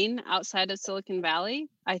remain outside of Silicon Valley,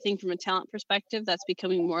 I think from a talent perspective, that's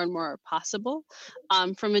becoming more and more possible.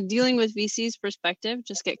 From a dealing with VCs perspective,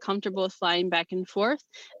 just get comfortable with flying back and forth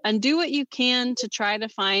and do what you can to try to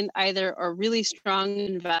find either a really strong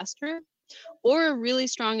investor or a really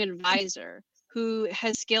strong advisor who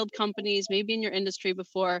has scaled companies maybe in your industry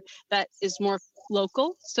before that is more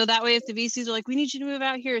local. So that way, if the VCs are like, we need you to move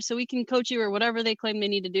out here so we can coach you or whatever they claim they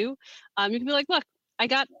need to do, you can be like, look, I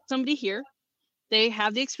got somebody here. They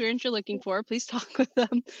have the experience you're looking for. Please talk with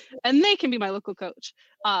them, and they can be my local coach.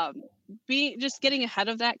 Just getting ahead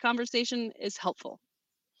of that conversation is helpful.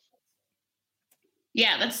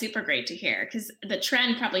 Yeah, that's super great to hear, because the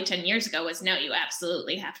trend probably 10 years ago was, no, you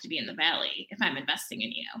absolutely have to be in the Valley if I'm investing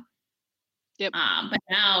in you. Yep. But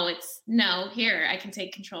now it's, no, here, I can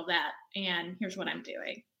take control of that, and here's what I'm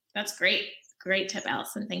doing. That's great. Great tip,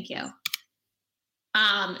 Alisyn. Thank you.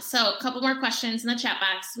 So a couple more questions in the chat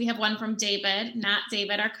box. We have one from David, not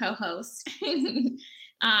David, our co-host. Do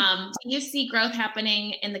you see growth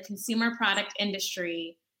happening in the consumer product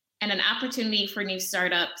industry and an opportunity for new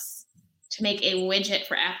startups to make a widget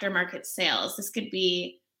for aftermarket sales? This could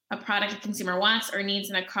be a product a consumer wants or needs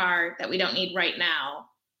in a car that we don't need right now.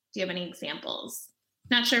 Do you have any examples?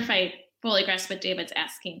 Not sure if I fully grasp what David's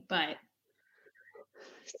asking, but.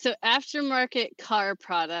 So aftermarket car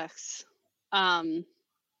products. I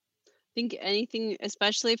think anything,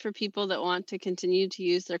 especially for people that want to continue to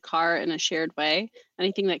use their car in a shared way,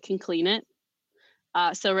 anything that can clean it.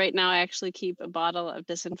 So right now I actually keep a bottle of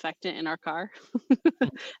disinfectant in our car.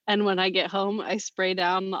 And when I get home, I spray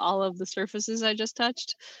down all of the surfaces I just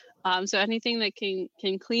touched. So anything that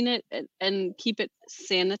can clean it and keep it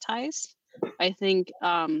sanitized, I think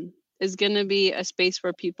is going to be a space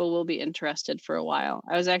where people will be interested for a while.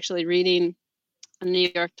 I was actually reading a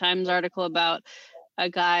New York Times article about a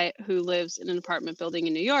guy who lives in an apartment building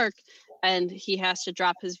in New York, and he has to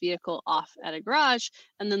drop his vehicle off at a garage,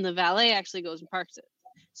 and then the valet actually goes and parks it.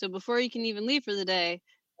 So before he can even leave for the day,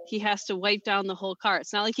 he has to wipe down the whole car.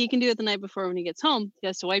 It's not like he can do it the night before when he gets home. He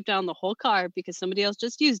has to wipe down the whole car because somebody else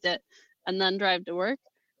just used it and then drive to work.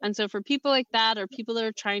 And so for people like that, or people that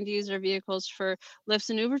are trying to use their vehicles for Lyfts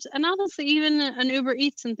and Ubers, and honestly, even an Uber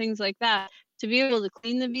Eats and things like that, to be able to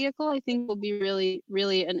clean the vehicle, I think will be really,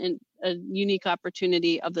 really a unique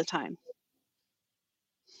opportunity of the time.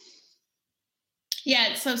 Yeah,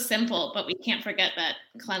 it's so simple, but we can't forget that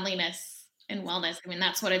cleanliness and wellness. I mean,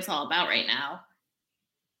 that's what it's all about right now.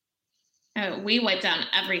 We wipe down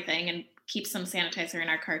everything and keep some sanitizer in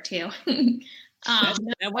our car too.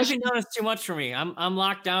 That wiping down is too much for me. I'm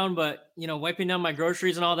locked down, but wiping down my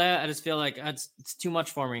groceries and all that, I just feel like it's too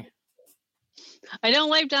much for me. I don't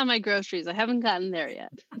wipe down my groceries. I haven't gotten there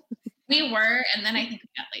yet. We were, and then I think we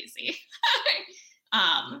got lazy.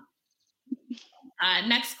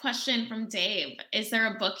 Next question from Dave. Is there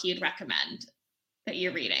a book you'd recommend that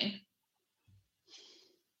you're reading?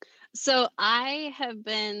 So I have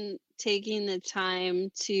been taking the time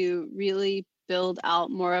to really build out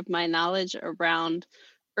more of my knowledge around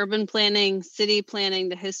urban planning, city planning,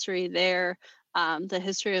 the history there, the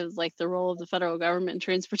history of the role of the federal government in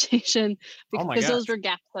transportation, because those were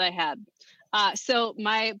gaps that I had. So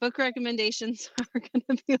my book recommendations are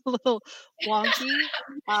going to be a little wonky,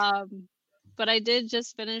 but I did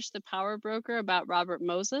just finish The Power Broker about Robert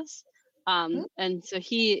Moses. And so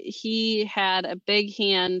he had a big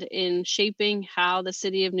hand in shaping how the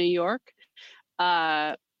city of New York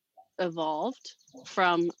evolved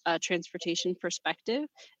from a transportation perspective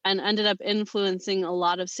and ended up influencing a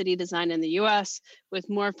lot of city design in the US, with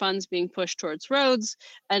more funds being pushed towards roads.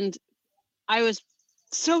 And I was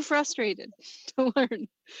so frustrated to learn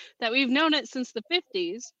that we've known it since the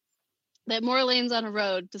 50s, that more lanes on a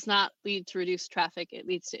road does not lead to reduced traffic. It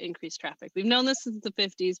leads to increased traffic. We've known this since the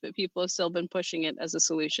 50s, but people have still been pushing it as a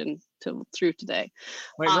solution through today.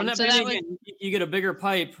 Wait, run that by me again. You get a bigger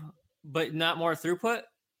pipe, but not more throughput?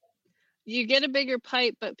 You get a bigger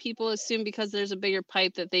pipe, but people assume because there's a bigger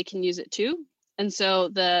pipe that they can use it too. And so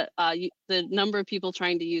the number of people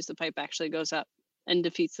trying to use the pipe actually goes up and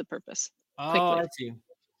defeats the purpose. Oh, quickly. I see.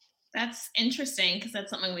 That's interesting, because that's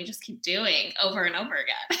something we just keep doing over and over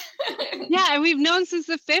again. Yeah, and we've known since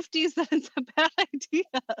the 50s that it's a bad idea.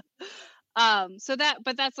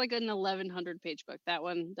 But that's like an 1,100 page book. That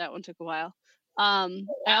one took a while. I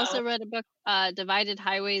also read a book, Divided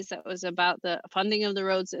Highways, that was about the funding of the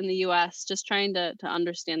roads in the US, just trying to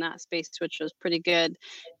understand that space, which was pretty good.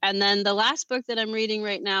 And then the last book that I'm reading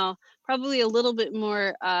right now, probably a little bit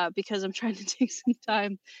more because I'm trying to take some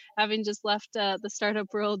time, having just left the startup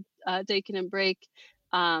world, taking a break,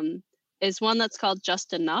 is one that's called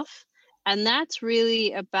Just Enough. And that's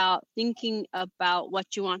really about thinking about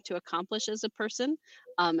what you want to accomplish as a person,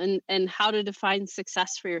 and how to define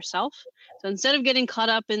success for yourself. So instead of getting caught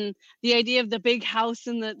up in the idea of the big house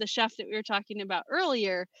and the chef that we were talking about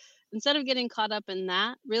earlier, instead of getting caught up in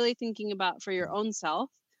that, really thinking about for your own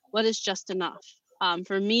self, what is just enough?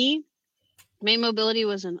 For me, Maine Mobility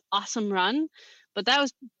was an awesome run, but that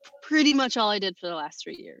was pretty much all I did for the last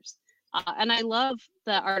 3 years. And I love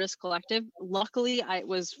the Artist Collective. Luckily, I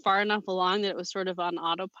was far enough along that it was sort of on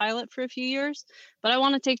autopilot for a few years, but I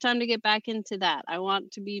want to take time to get back into that. I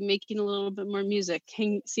want to be making a little bit more music,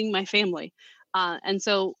 seeing my family. And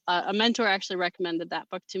so a mentor actually recommended that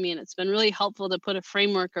book to me, and it's been really helpful to put a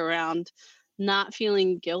framework around not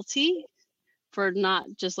feeling guilty for not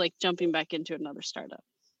just like jumping back into another startup.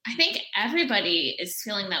 I think everybody is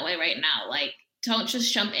feeling that way right now. Like, don't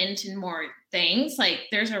just jump into more things. Like,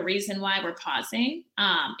 there's a reason why we're pausing.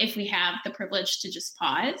 If we have the privilege to just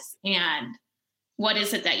pause, and what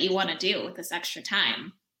is it that you want to do with this extra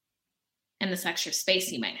time and this extra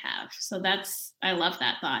space you might have? So I love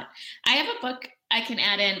that thought. I have a book I can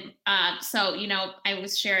add in. So, I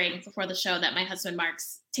was sharing before the show that my husband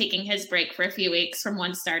Mark's taking his break for a few weeks from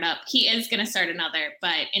one startup. He is going to start another,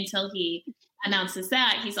 but until he announces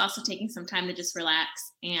that, he's also taking some time to just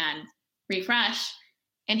relax and refresh.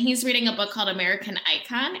 And he's reading a book called American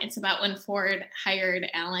Icon. It's about when Ford hired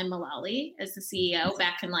Alan Mulally as the CEO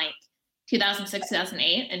back in like 2006,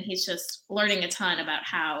 2008. And he's just learning a ton about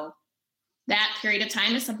how that period of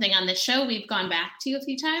time is something on this show we've gone back to a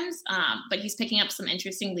few times, but he's picking up some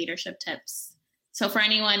interesting leadership tips. So for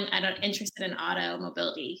anyone interested in auto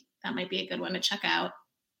mobility, that might be a good one to check out.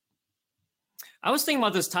 I was thinking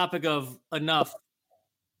about this topic of enough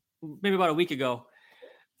maybe about a week ago.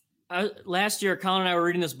 Last year, Colin and I were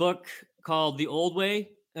reading this book called The Old Way. And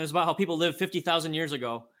it was about how people lived 50,000 years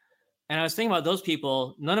ago. And I was thinking about those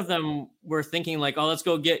people. None of them were thinking like, oh, let's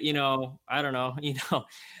go get,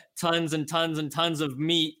 tons and tons and tons of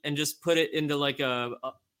meat and just put it into like a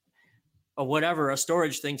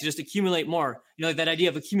storage thing to just accumulate more. Like that idea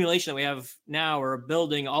of accumulation that we have now, or a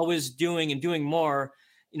building always doing and doing more.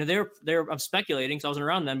 I'm speculating, so I wasn't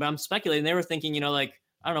around then, but I'm speculating. They were thinking, I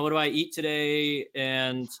don't know, what do I eat today?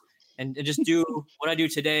 And just do what I do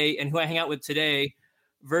today and who I hang out with today,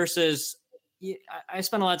 versus I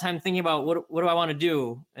spend a lot of time thinking about what do I want to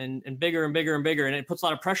do, and bigger and bigger and bigger. And it puts a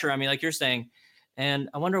lot of pressure on me, like you're saying. And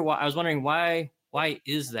I was wondering why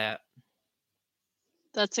is that?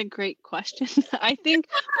 That's a great question. I think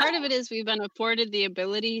part of it is we've been afforded the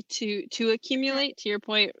ability to accumulate. To your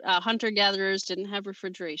point, hunter-gatherers didn't have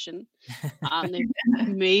refrigeration. They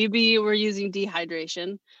maybe were using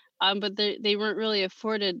dehydration, but they weren't really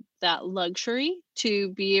afforded that luxury to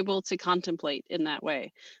be able to contemplate in that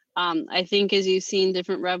way. I think as you've seen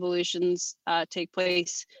different revolutions take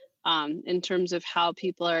place in terms of how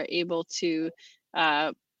people are able to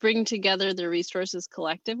bring together their resources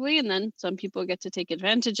collectively, and then some people get to take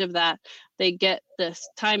advantage of that. They get this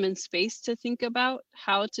time and space to think about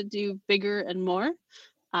how to do bigger and more,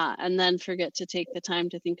 and then forget to take the time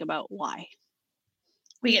to think about why.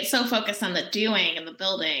 We get so focused on the doing and the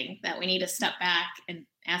building that we need to step back and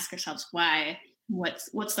ask ourselves why.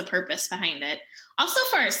 What's the purpose behind it? Also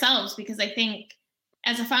for ourselves, because I think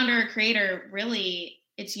as a founder or creator, really,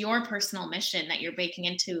 it's your personal mission that you're baking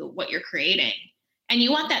into what you're creating. And you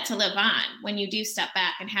want that to live on when you do step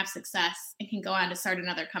back and have success and can go on to start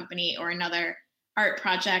another company or another art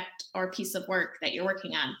project or piece of work that you're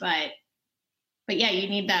working on. But yeah, you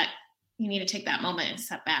need that you need to take that moment and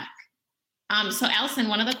step back. So Alisyn,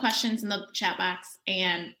 one of the questions in the chat box,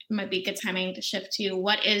 and it might be good timing to shift to,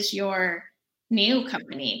 what is your new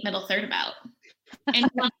company, Middle Third, about? And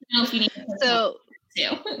we want to know if you need to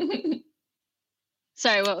too.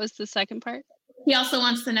 Sorry, what was the second part? He also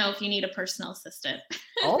wants to know if you need a personal assistant.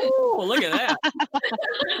 Oh, look at that.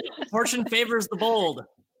 Fortune favors the bold.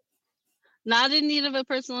 Not in need of a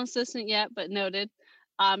personal assistant yet, but noted.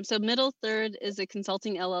 So Middle Third is a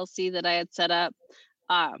consulting LLC that I had set up.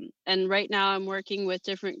 And right now I'm working with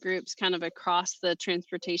different groups kind of across the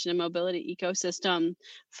transportation and mobility ecosystem,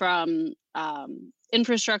 from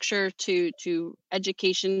infrastructure to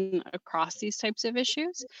education across these types of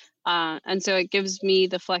issues. And so it gives me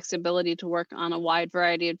the flexibility to work on a wide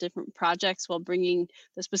variety of different projects while bringing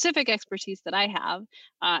the specific expertise that I have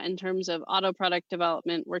in terms of auto product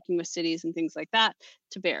development, working with cities and things like that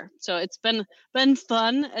to bear. So it's been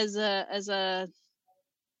fun as a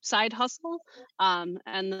side hustle, and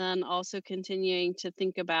then also continuing to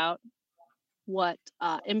think about what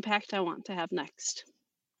impact I want to have next.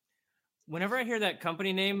 Whenever I hear that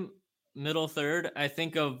company name, Middle Third, I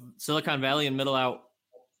think of Silicon Valley and Middle Out.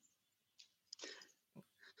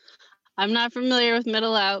 I'm not familiar with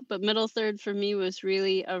Middle Out, but Middle Third for me was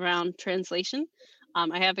really around translation.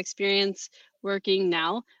 I have experience working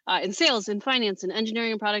now in sales and finance and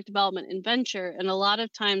engineering and product development and venture. And a lot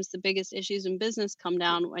of times the biggest issues in business come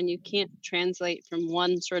down when you can't translate from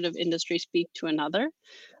one sort of industry speak to another.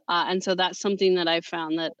 And so that's something that I've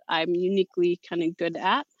found that I'm uniquely kind of good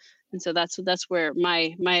at. And so that's where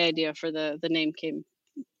my idea for the name came.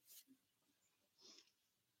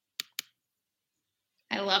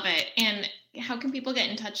 I love it. And how can people get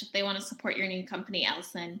in touch if they want to support your new company,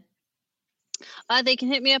 Alisyn? They can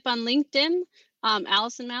hit me up on LinkedIn,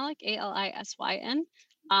 Alisyn Malek, Alisyn,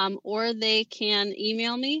 or they can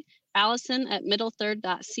email me,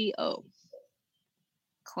 Alisyn@middlethird.co.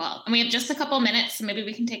 Cool. And we have just a couple minutes, so maybe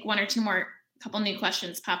we can take one or two more, couple new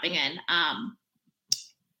questions popping in.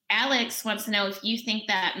 Alex wants to know if you think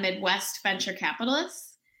that Midwest venture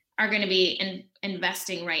capitalists are going to be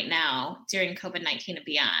investing right now during COVID-19 and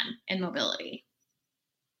beyond in mobility.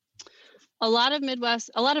 A lot of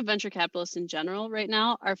venture capitalists in general right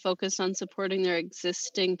now are focused on supporting their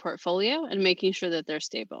existing portfolio and making sure that they're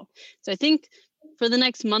stable. So I think for the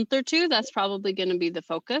next month or two, that's probably going to be the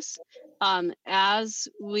focus. As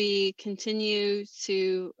we continue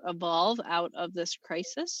to evolve out of this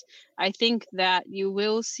crisis, I think that you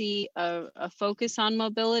will see a focus on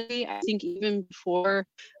mobility. I think even before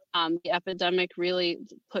the epidemic really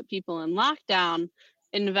put people in lockdown,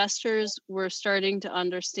 investors were starting to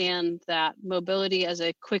understand that mobility as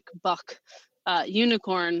a quick buck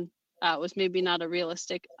unicorn was maybe not a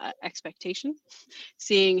realistic expectation.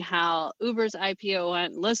 Seeing how Uber's IPO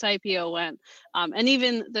went, Lyft's IPO went, and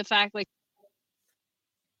even the fact, like,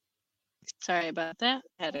 sorry about that,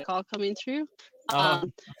 I had a call coming through.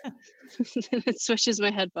 It switches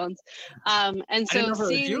my headphones. And so I didn't know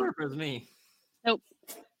seeing, if it was me. Nope.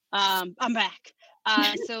 I'm back.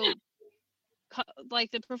 So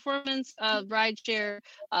like the performance of rideshare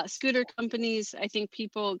scooter companies, I think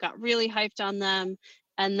people got really hyped on them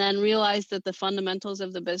and then realized that the fundamentals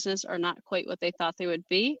of the business are not quite what they thought they would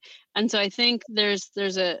be. And so I think there's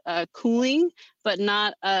a cooling, but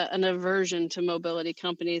not an aversion to mobility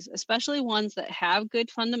companies, especially ones that have good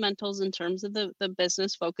fundamentals in terms of the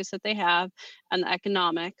business focus that they have and the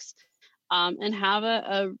economics, and have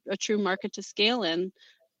a true market to scale in.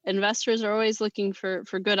 Investors are always looking for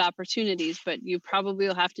good opportunities, but you probably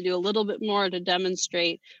will have to do a little bit more to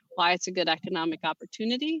demonstrate why it's a good economic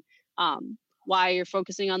opportunity, why you're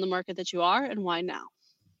focusing on the market that you are, and why now.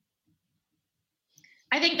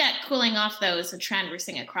 I think that cooling off, though, is a trend we're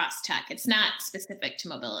seeing across tech. It's not specific to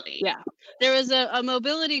mobility. Yeah, there was a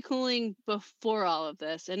mobility cooling before all of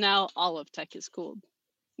this, and now all of tech is cooled.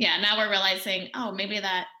 Yeah, now we're realizing, oh, maybe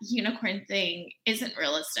that unicorn thing isn't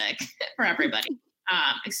realistic for everybody.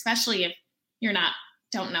 Especially if you're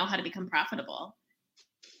don't know how to become profitable.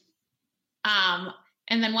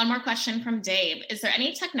 And then one more question from Dave. Is there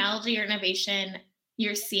any technology or innovation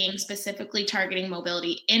you're seeing specifically targeting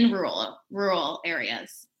mobility in rural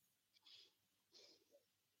areas?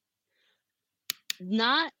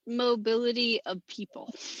 Not mobility of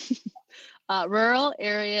people. Rural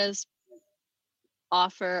areas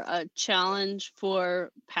offer a challenge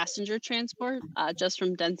for passenger transport just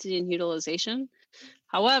from density and utilization.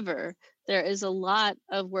 However, there is a lot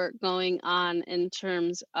of work going on in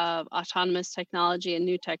terms of autonomous technology and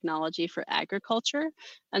new technology for agriculture.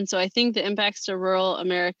 And so I think the impacts to rural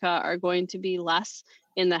America are going to be less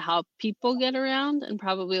in the how people get around and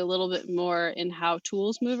probably a little bit more in how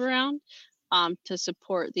tools move around. to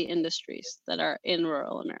support the industries that are in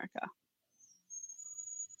rural America.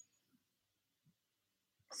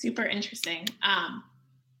 Super interesting. I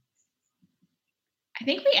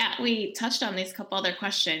think we touched on these couple other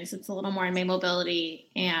questions. It's a little more on May mobility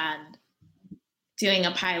and doing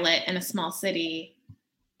a pilot in a small city.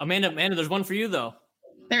 Amanda, there's one for you though.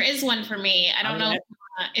 There is one for me. I don't know.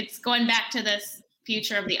 It's going back to this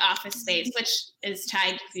future of the office space, which is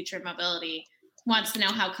tied to future of mobility. Wants to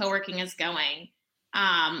know how co-working is going.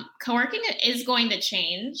 Co-working is going to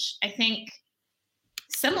change. I think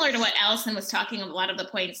similar to what Alisyn was talking about, a lot of the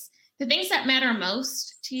points, the things that matter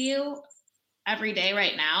most to you every day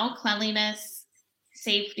right now, cleanliness,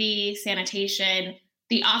 safety, sanitation,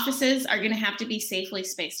 the offices are going to have to be safely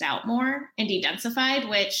spaced out more and de-densified,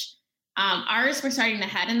 which ours were starting to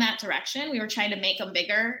head in that direction. We were trying to make them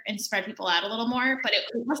bigger and spread people out a little more, but it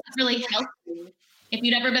wasn't really healthy. If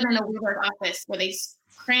you'd ever been in a WeWork office where they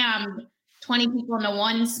crammed 20 people into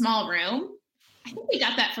one small room, I think we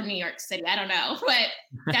got that from New York City. I don't know, but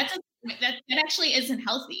that actually isn't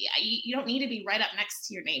healthy. You don't need to be right up next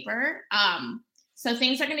to your neighbor. So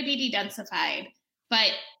things are going to be de-densified,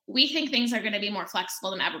 but we think things are going to be more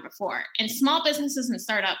flexible than ever before. And small businesses and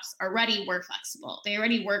startups already were flexible. They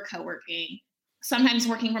already were co-working, sometimes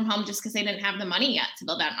working from home just because they didn't have the money yet to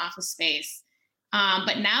build out an office space.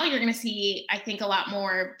 But now you're going to see, I think, a lot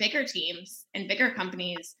more bigger teams and bigger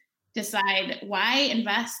companies decide, why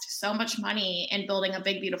invest so much money in building a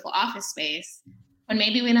big, beautiful office space when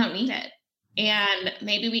maybe we don't need it? And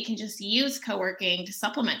maybe we can just use co-working to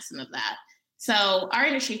supplement some of that. So our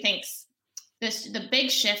industry thinks the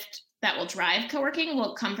big shift that will drive co-working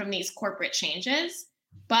will come from these corporate changes.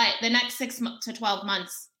 But the next 6 to 12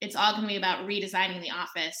 months, it's all going to be about redesigning the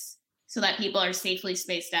office so that people are safely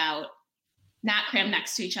spaced out, not crammed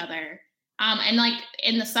next to each other. And like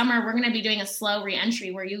in the summer, we're going to be doing a slow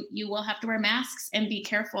reentry where you will have to wear masks and be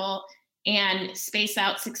careful and space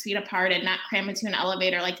out 6 feet apart and not cram into an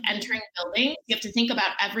elevator. Like entering buildings, you have to think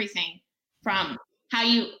about everything from how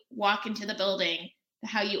you walk into the building to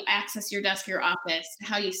how you access your desk or your office to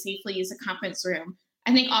how you safely use a conference room.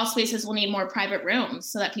 I think all spaces will need more private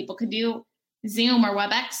rooms so that people could do Zoom or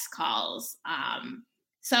WebEx calls.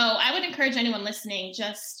 So I would encourage anyone listening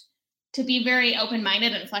just to be very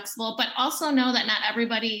open-minded and flexible, but also know that not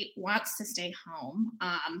everybody wants to stay home.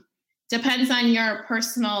 Depends on your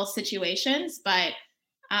personal situations, but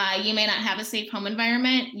you may not have a safe home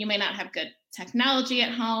environment. You may not have good technology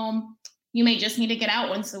at home. You may just need to get out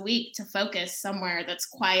once a week to focus somewhere that's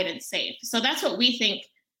quiet and safe. So that's what we think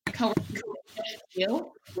co-working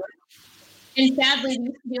do. And sadly, we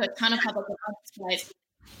used to do a ton of public events, but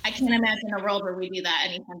I can't imagine a world where we do that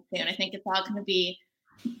anytime soon. I think it's all going to be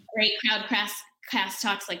great crowdcast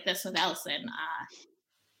talks like this with Alisyn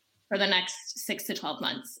for the next 6 to 12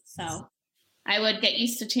 months. So I would get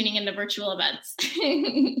used to tuning into virtual events.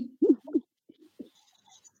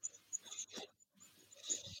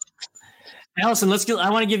 Alisyn, I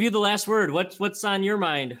want to give you the last word. What's on your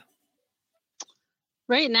mind?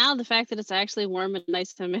 Right now, the fact that it's actually warm and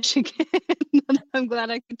nice in Michigan, I'm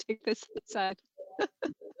glad I could take this aside.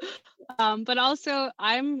 But also,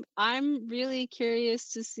 I'm really curious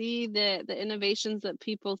to see the innovations that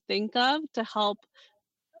people think of to help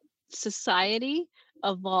society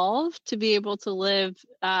evolve to be able to live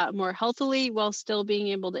more healthily while still being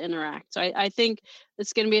able to interact. So I think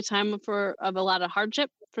it's going to be a time of a lot of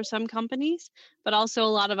hardship for some companies, but also a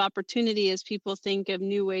lot of opportunity as people think of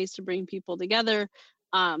new ways to bring people together,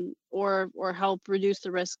 or help reduce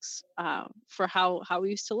the risks for how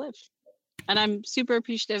we used to live. And I'm super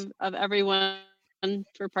appreciative of everyone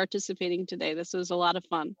for participating today. This was a lot of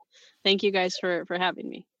fun. Thank you guys for having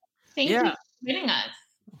me. Thank you for joining us.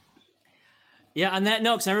 Yeah, on that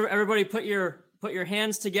note, everybody put your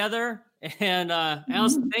hands together. And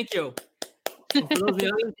Alisyn, thank you. And for those of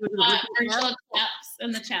you virtual claps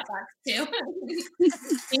in the chat box too. Thank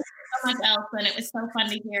you so much, Alisyn. It was so fun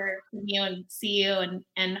to hear from you and see you,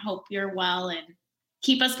 and hope you're well, and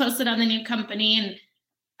keep us posted on the new company.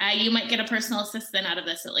 And you might get a personal assistant out of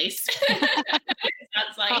this at least.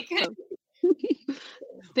 Sounds like. Awesome.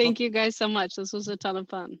 Thank you guys so much. This was a ton of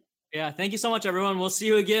fun. Yeah, thank you so much, everyone. We'll see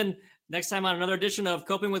you again next time on another edition of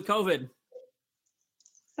Coping with COVID.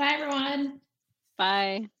 Bye, everyone.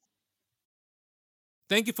 Bye.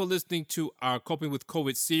 Thank you for listening to our Coping with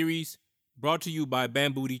COVID series, brought to you by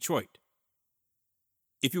Bamboo Detroit.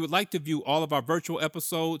 If you would like to view all of our virtual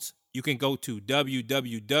episodes, you can go to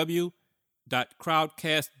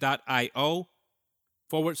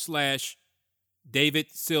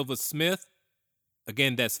www.crowdcast.io/David Silva Smith.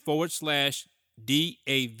 Again, that's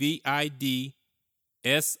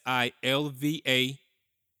 /DavidSilva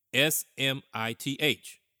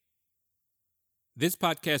SMITH. This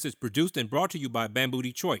podcast is produced and brought to you by Bamboo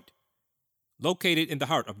Detroit, located in the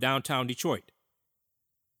heart of downtown Detroit.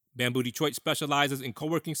 Bamboo Detroit specializes in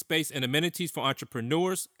co-working space and amenities for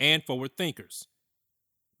entrepreneurs and forward thinkers.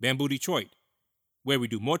 Bamboo Detroit, where we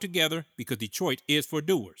do more together because Detroit is for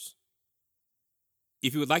doers.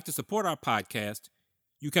 If you would like to support our podcast,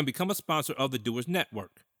 you can become a sponsor of the Doers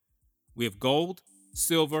Network. We have gold,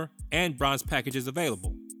 silver, and bronze packages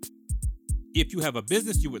available. If you have a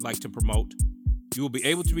business you would like to promote, you will be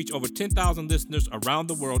able to reach over 10,000 listeners around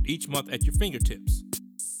the world each month at your fingertips.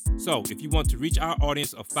 So, if you want to reach our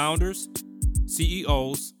audience of founders,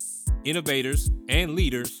 CEOs, innovators, and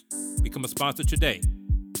leaders, become a sponsor today.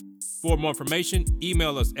 For more information,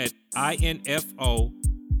 email us at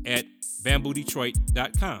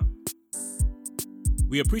info@bamboodetroit.com.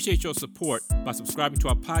 We appreciate your support by subscribing to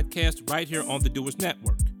our podcast right here on the Doers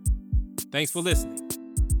Network. Thanks for listening.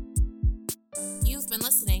 You've been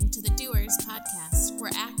listening to the Doers Podcast,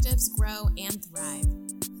 where actives grow and thrive.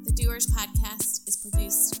 The Doers Podcast is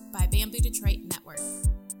produced by Bamboo Detroit Network.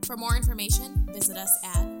 For more information, visit us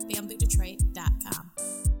at